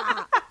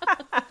that.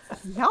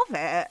 Love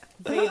it.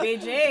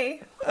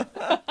 BBG.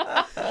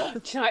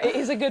 Do you know, it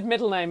is a good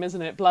middle name,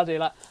 isn't it? Bloody,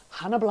 like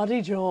Hannah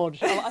Bloody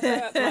George. I say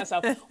that to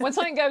myself. When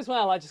something goes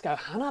well, I just go,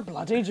 Hannah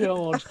Bloody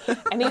George.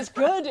 And it's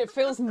good. It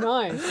feels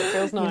nice. It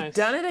feels nice. You've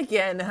done it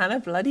again, Hannah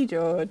Bloody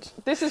George.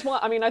 This is why,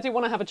 I mean, I do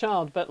want to have a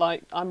child, but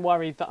I'm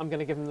worried that I'm going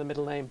to give him the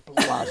middle name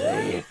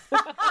Bloody.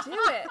 Do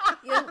it.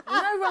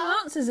 No wrong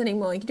answers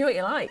anymore. You can do what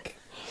you like.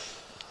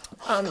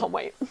 Can't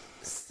wait.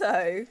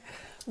 So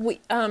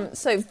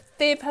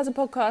Viv has a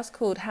podcast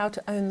called How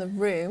to Own the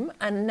Room,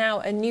 and now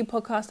a new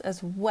podcast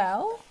as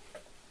well.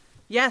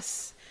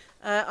 Yes.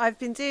 I've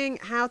been doing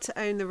How to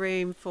Own the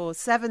Room for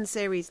 7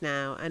 series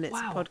now, and it's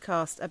a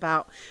podcast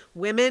about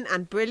women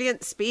and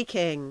brilliant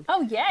speaking.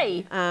 Oh,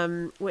 yay.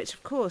 Which,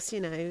 of course,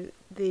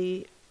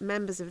 the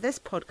members of this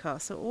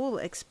podcast are all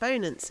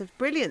exponents of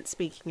brilliant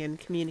speaking and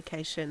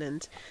communication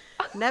and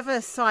never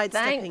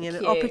sidestepping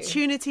an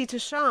opportunity to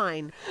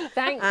shine.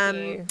 Thank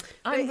you.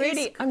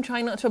 I'm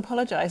trying not to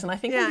apologise, and I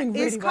think I'm doing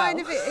really well.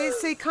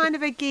 It's a kind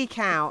of a geek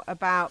out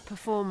about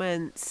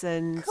performance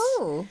and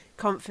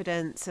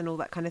confidence and all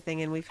that kind of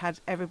thing. And we've had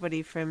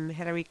everybody from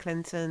Hillary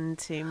Clinton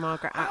to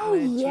Margaret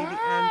Atwood, Julie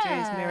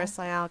Andrews, Mira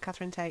Sayal,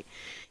 Catherine Tate.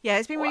 Yeah,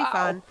 it's been really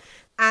fun.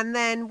 And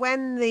then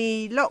when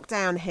the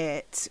lockdown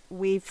hit,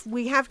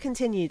 we have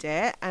continued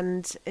it,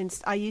 and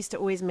I used to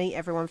always meet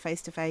everyone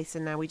face to face,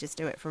 and now we just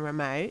do it from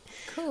remote.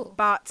 Cool.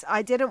 But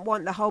I didn't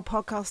want the whole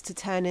podcast to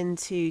turn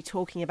into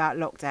talking about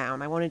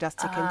lockdown. I wanted us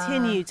to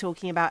continue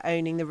talking about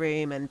owning the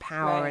room and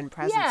power and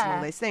presence and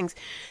all those things.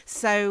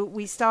 So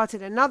we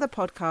started another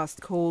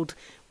podcast called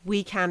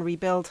We Can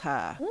Rebuild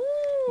Her,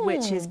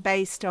 which is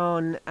based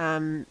on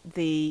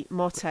the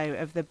motto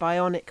of the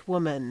Bionic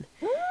Woman.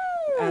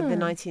 The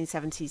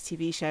 1970s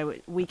TV show.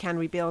 We can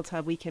rebuild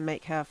her, we can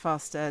make her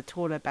faster,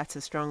 taller,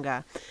 better,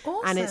 stronger.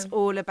 Awesome. And it's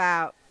all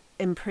about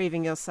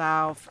improving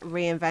yourself,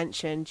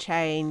 reinvention,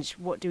 change.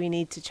 What do we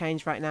need to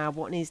change right now?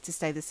 What needs to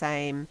stay the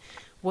same?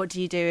 What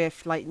do you do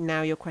if, like,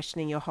 now you're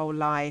questioning your whole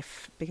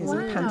life because of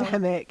the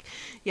pandemic?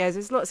 Yeah,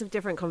 there's lots of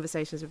different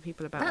conversations with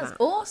people about that. That's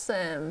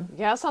awesome.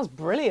 Yeah, that sounds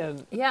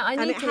brilliant. Yeah, I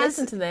need to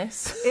listen to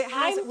this. It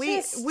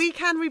has. We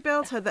Can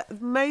Rebuild Her.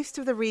 Most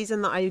of the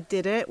reason that I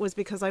did it was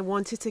because I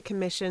wanted to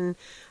commission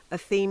a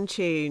theme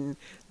tune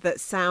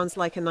that sounds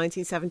like a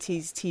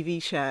 1970s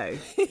TV show,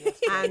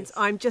 and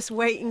I'm just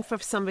waiting for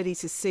somebody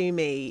to sue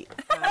me.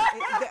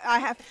 I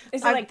have.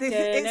 It's been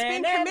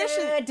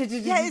commissioned.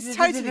 Yeah, it's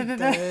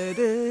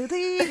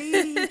totally.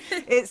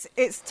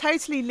 It's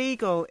totally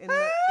legal in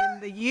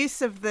the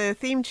use of the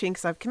theme tune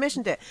because I've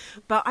commissioned it,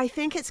 but I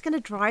think it's going to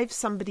drive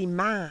somebody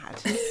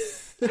mad.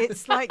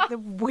 It's like the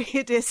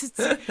weirdest,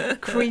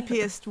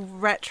 creepiest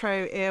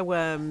retro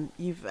earworm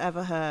you've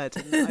ever heard.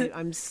 And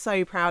I'm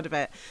so proud of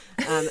it.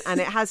 And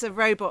it has a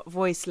robot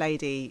voice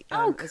lady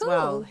as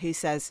well who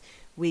says,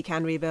 we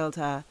can rebuild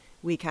her,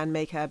 we can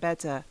make her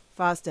better,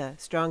 faster,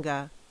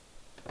 stronger.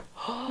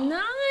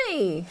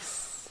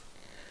 Nice.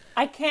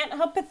 I can't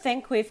help but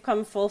think we've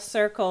come full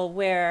circle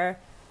where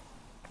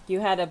you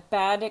had a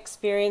bad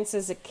experience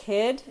as a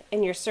kid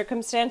in your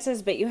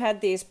circumstances, but you had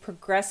these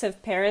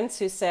progressive parents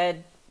who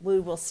said, we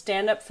will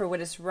stand up for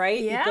what is right.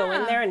 Yeah. You go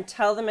in there and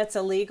tell them it's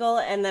illegal,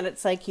 and then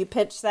it's like you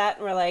pitch that,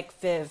 and we're like,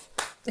 Viv.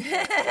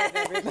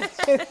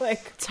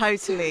 Like,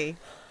 totally.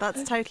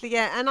 That's totally,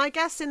 yeah. And I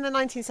guess in the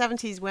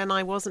 1970s, when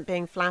I wasn't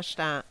being flashed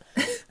at,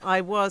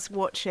 I was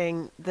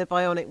watching The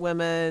Bionic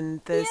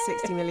Woman, The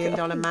 $60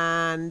 Million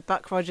Man,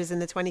 Buck Rogers in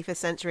the 25th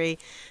Century.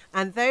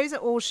 And those are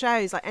all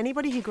shows, like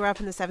anybody who grew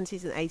up in the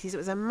 70s and 80s, it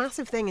was a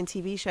massive thing in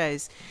TV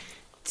shows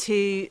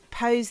to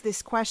pose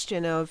this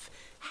question of,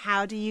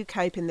 how do you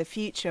cope in the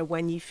future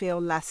when you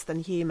feel less than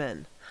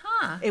human?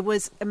 Huh. It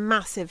was a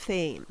massive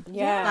theme.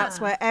 Yeah.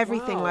 That's where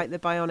everything like the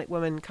Bionic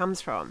Woman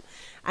comes from.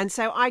 And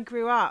so I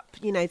grew up,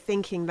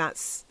 thinking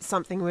that's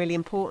something really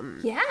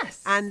important.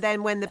 Yes. And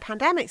then when the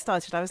pandemic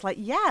started, I was like,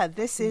 yeah,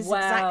 this is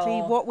exactly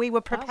what we were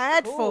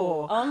prepared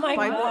for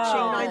by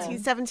watching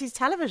 1970s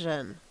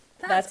television.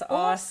 That's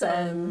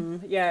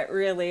awesome. Yeah, it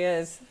really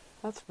is.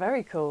 That's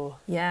very cool.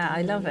 Yeah,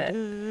 I love it.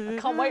 I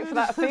can't wait for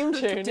that theme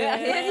tune.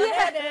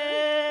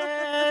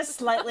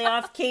 Slightly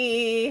off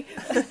key.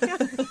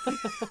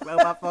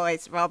 Robot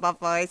voice.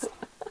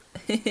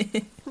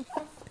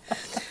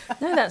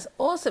 No, that's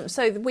awesome.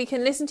 So we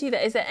can listen to you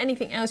there. Is there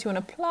anything else you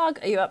want to plug?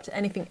 Are you up to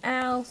anything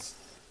else?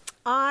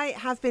 I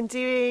have been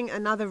doing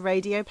another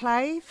radio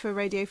play for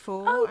Radio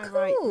 4. Oh, cool.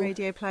 I write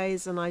radio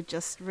plays, and I've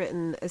just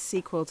written a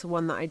sequel to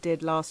one that I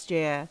did last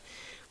year,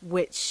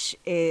 which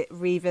it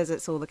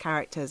revisits all the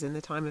characters in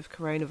the time of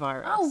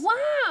coronavirus. Oh,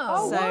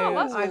 wow. So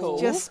I've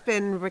just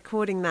been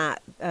recording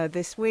that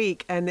this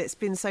week, and it's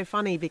been so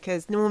funny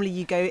because normally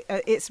you go...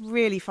 it's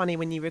really funny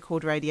when you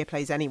record radio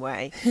plays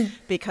anyway,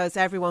 because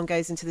everyone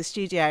goes into the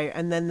studio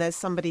and then there's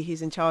somebody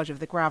who's in charge of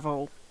the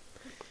gravel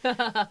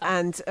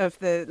and of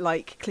the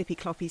clippy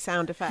cloppy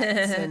sound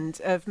effects and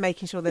of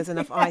making sure there's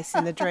enough ice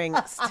in the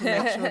drinks to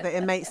make sure that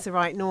it makes the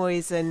right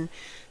noise. And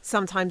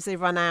sometimes they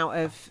run out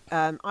of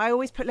I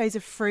always put loads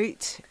of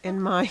fruit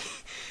in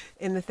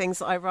the things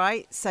that I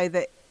write so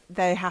that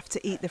they have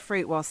to eat the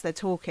fruit whilst they're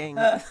talking.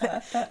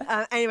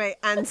 Anyway,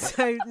 and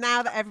so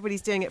now that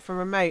everybody's doing it from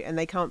remote and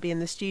they can't be in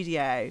the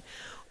studio,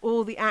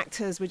 all the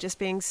actors were just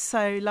being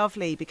so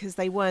lovely because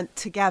they weren't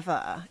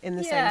together in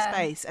the same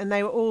space, and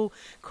they were all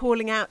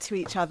calling out to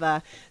each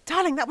other,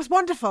 "Darling, that was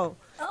wonderful.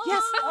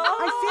 Yes,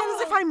 I feel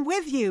as if I'm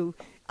with you.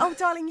 Oh,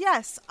 darling,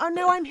 yes. Oh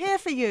no, I'm here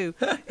for you."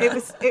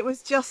 It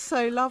was just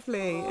so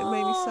lovely. It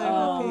made me so happy.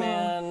 Oh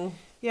man.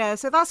 Yeah,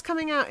 so that's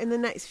coming out in the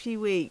next few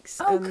weeks,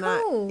 and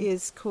cool. that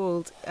is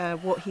called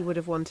What He Would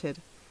Have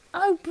Wanted.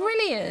 Oh,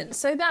 brilliant!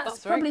 So that's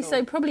probably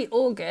cool. probably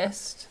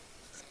August.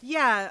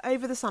 Yeah,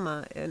 over the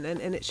summer, and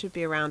it should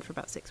be around for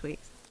about 6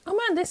 weeks. Oh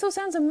man, this all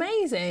sounds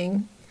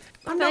amazing.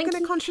 I'm not going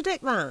to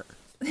contradict that.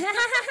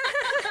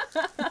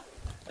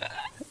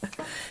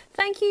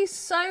 Thank you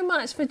so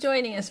much for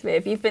joining us,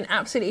 Viv. You've been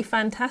absolutely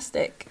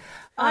fantastic.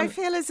 I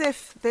feel as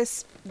if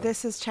this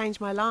has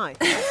changed my life.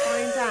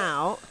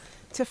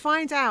 To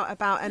find out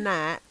about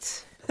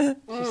Annette,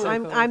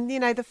 I'm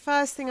the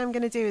first thing I'm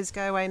going to do is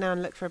go away now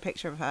and look for a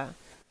picture of her.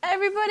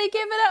 Everybody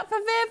give it up for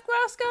Viv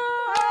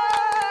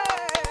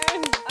Groskopf!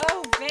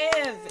 Oh,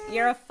 Viv,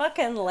 you're a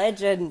fucking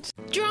legend.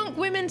 Drunk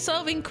Women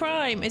Solving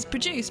Crime is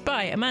produced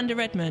by Amanda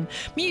Redman.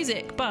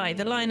 Music by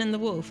The Lion and the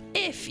Wolf.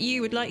 If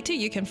you would like to,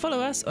 you can follow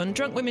us on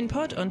Drunk Women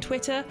Pod on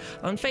Twitter.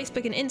 On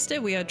Facebook and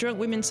Insta, we are Drunk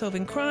Women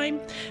Solving Crime.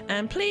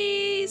 And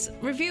please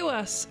review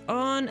us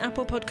on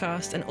Apple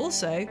Podcast. And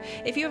also,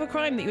 if you have a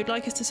crime that you would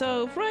like us to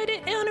solve, write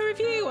it on a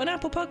review on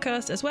Apple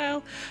Podcast as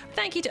well.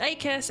 Thank you to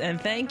ACAS and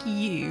thank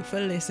you for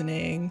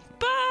listening.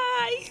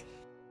 Bye!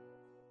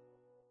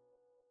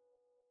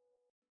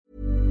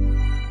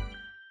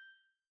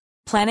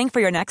 Planning for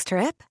your next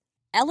trip?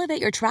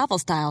 Elevate your travel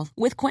style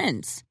with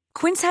Quince.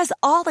 Quince has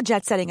all the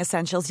jet-setting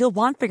essentials you'll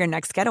want for your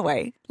next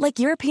getaway, like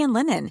European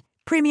linen,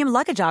 premium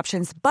luggage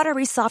options,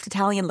 buttery soft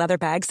Italian leather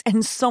bags,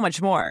 and so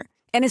much more.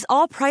 And is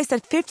all priced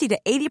at 50 to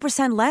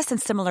 80% less than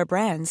similar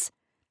brands.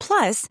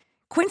 Plus,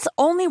 Quince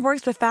only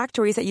works with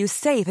factories that use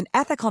safe and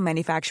ethical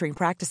manufacturing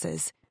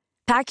practices.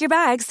 Pack your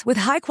bags with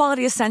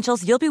high-quality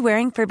essentials you'll be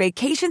wearing for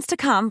vacations to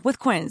come with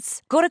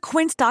Quince. Go to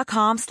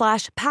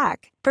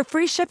quince.com/pack for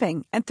free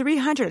shipping and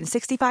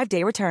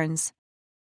 365-day returns.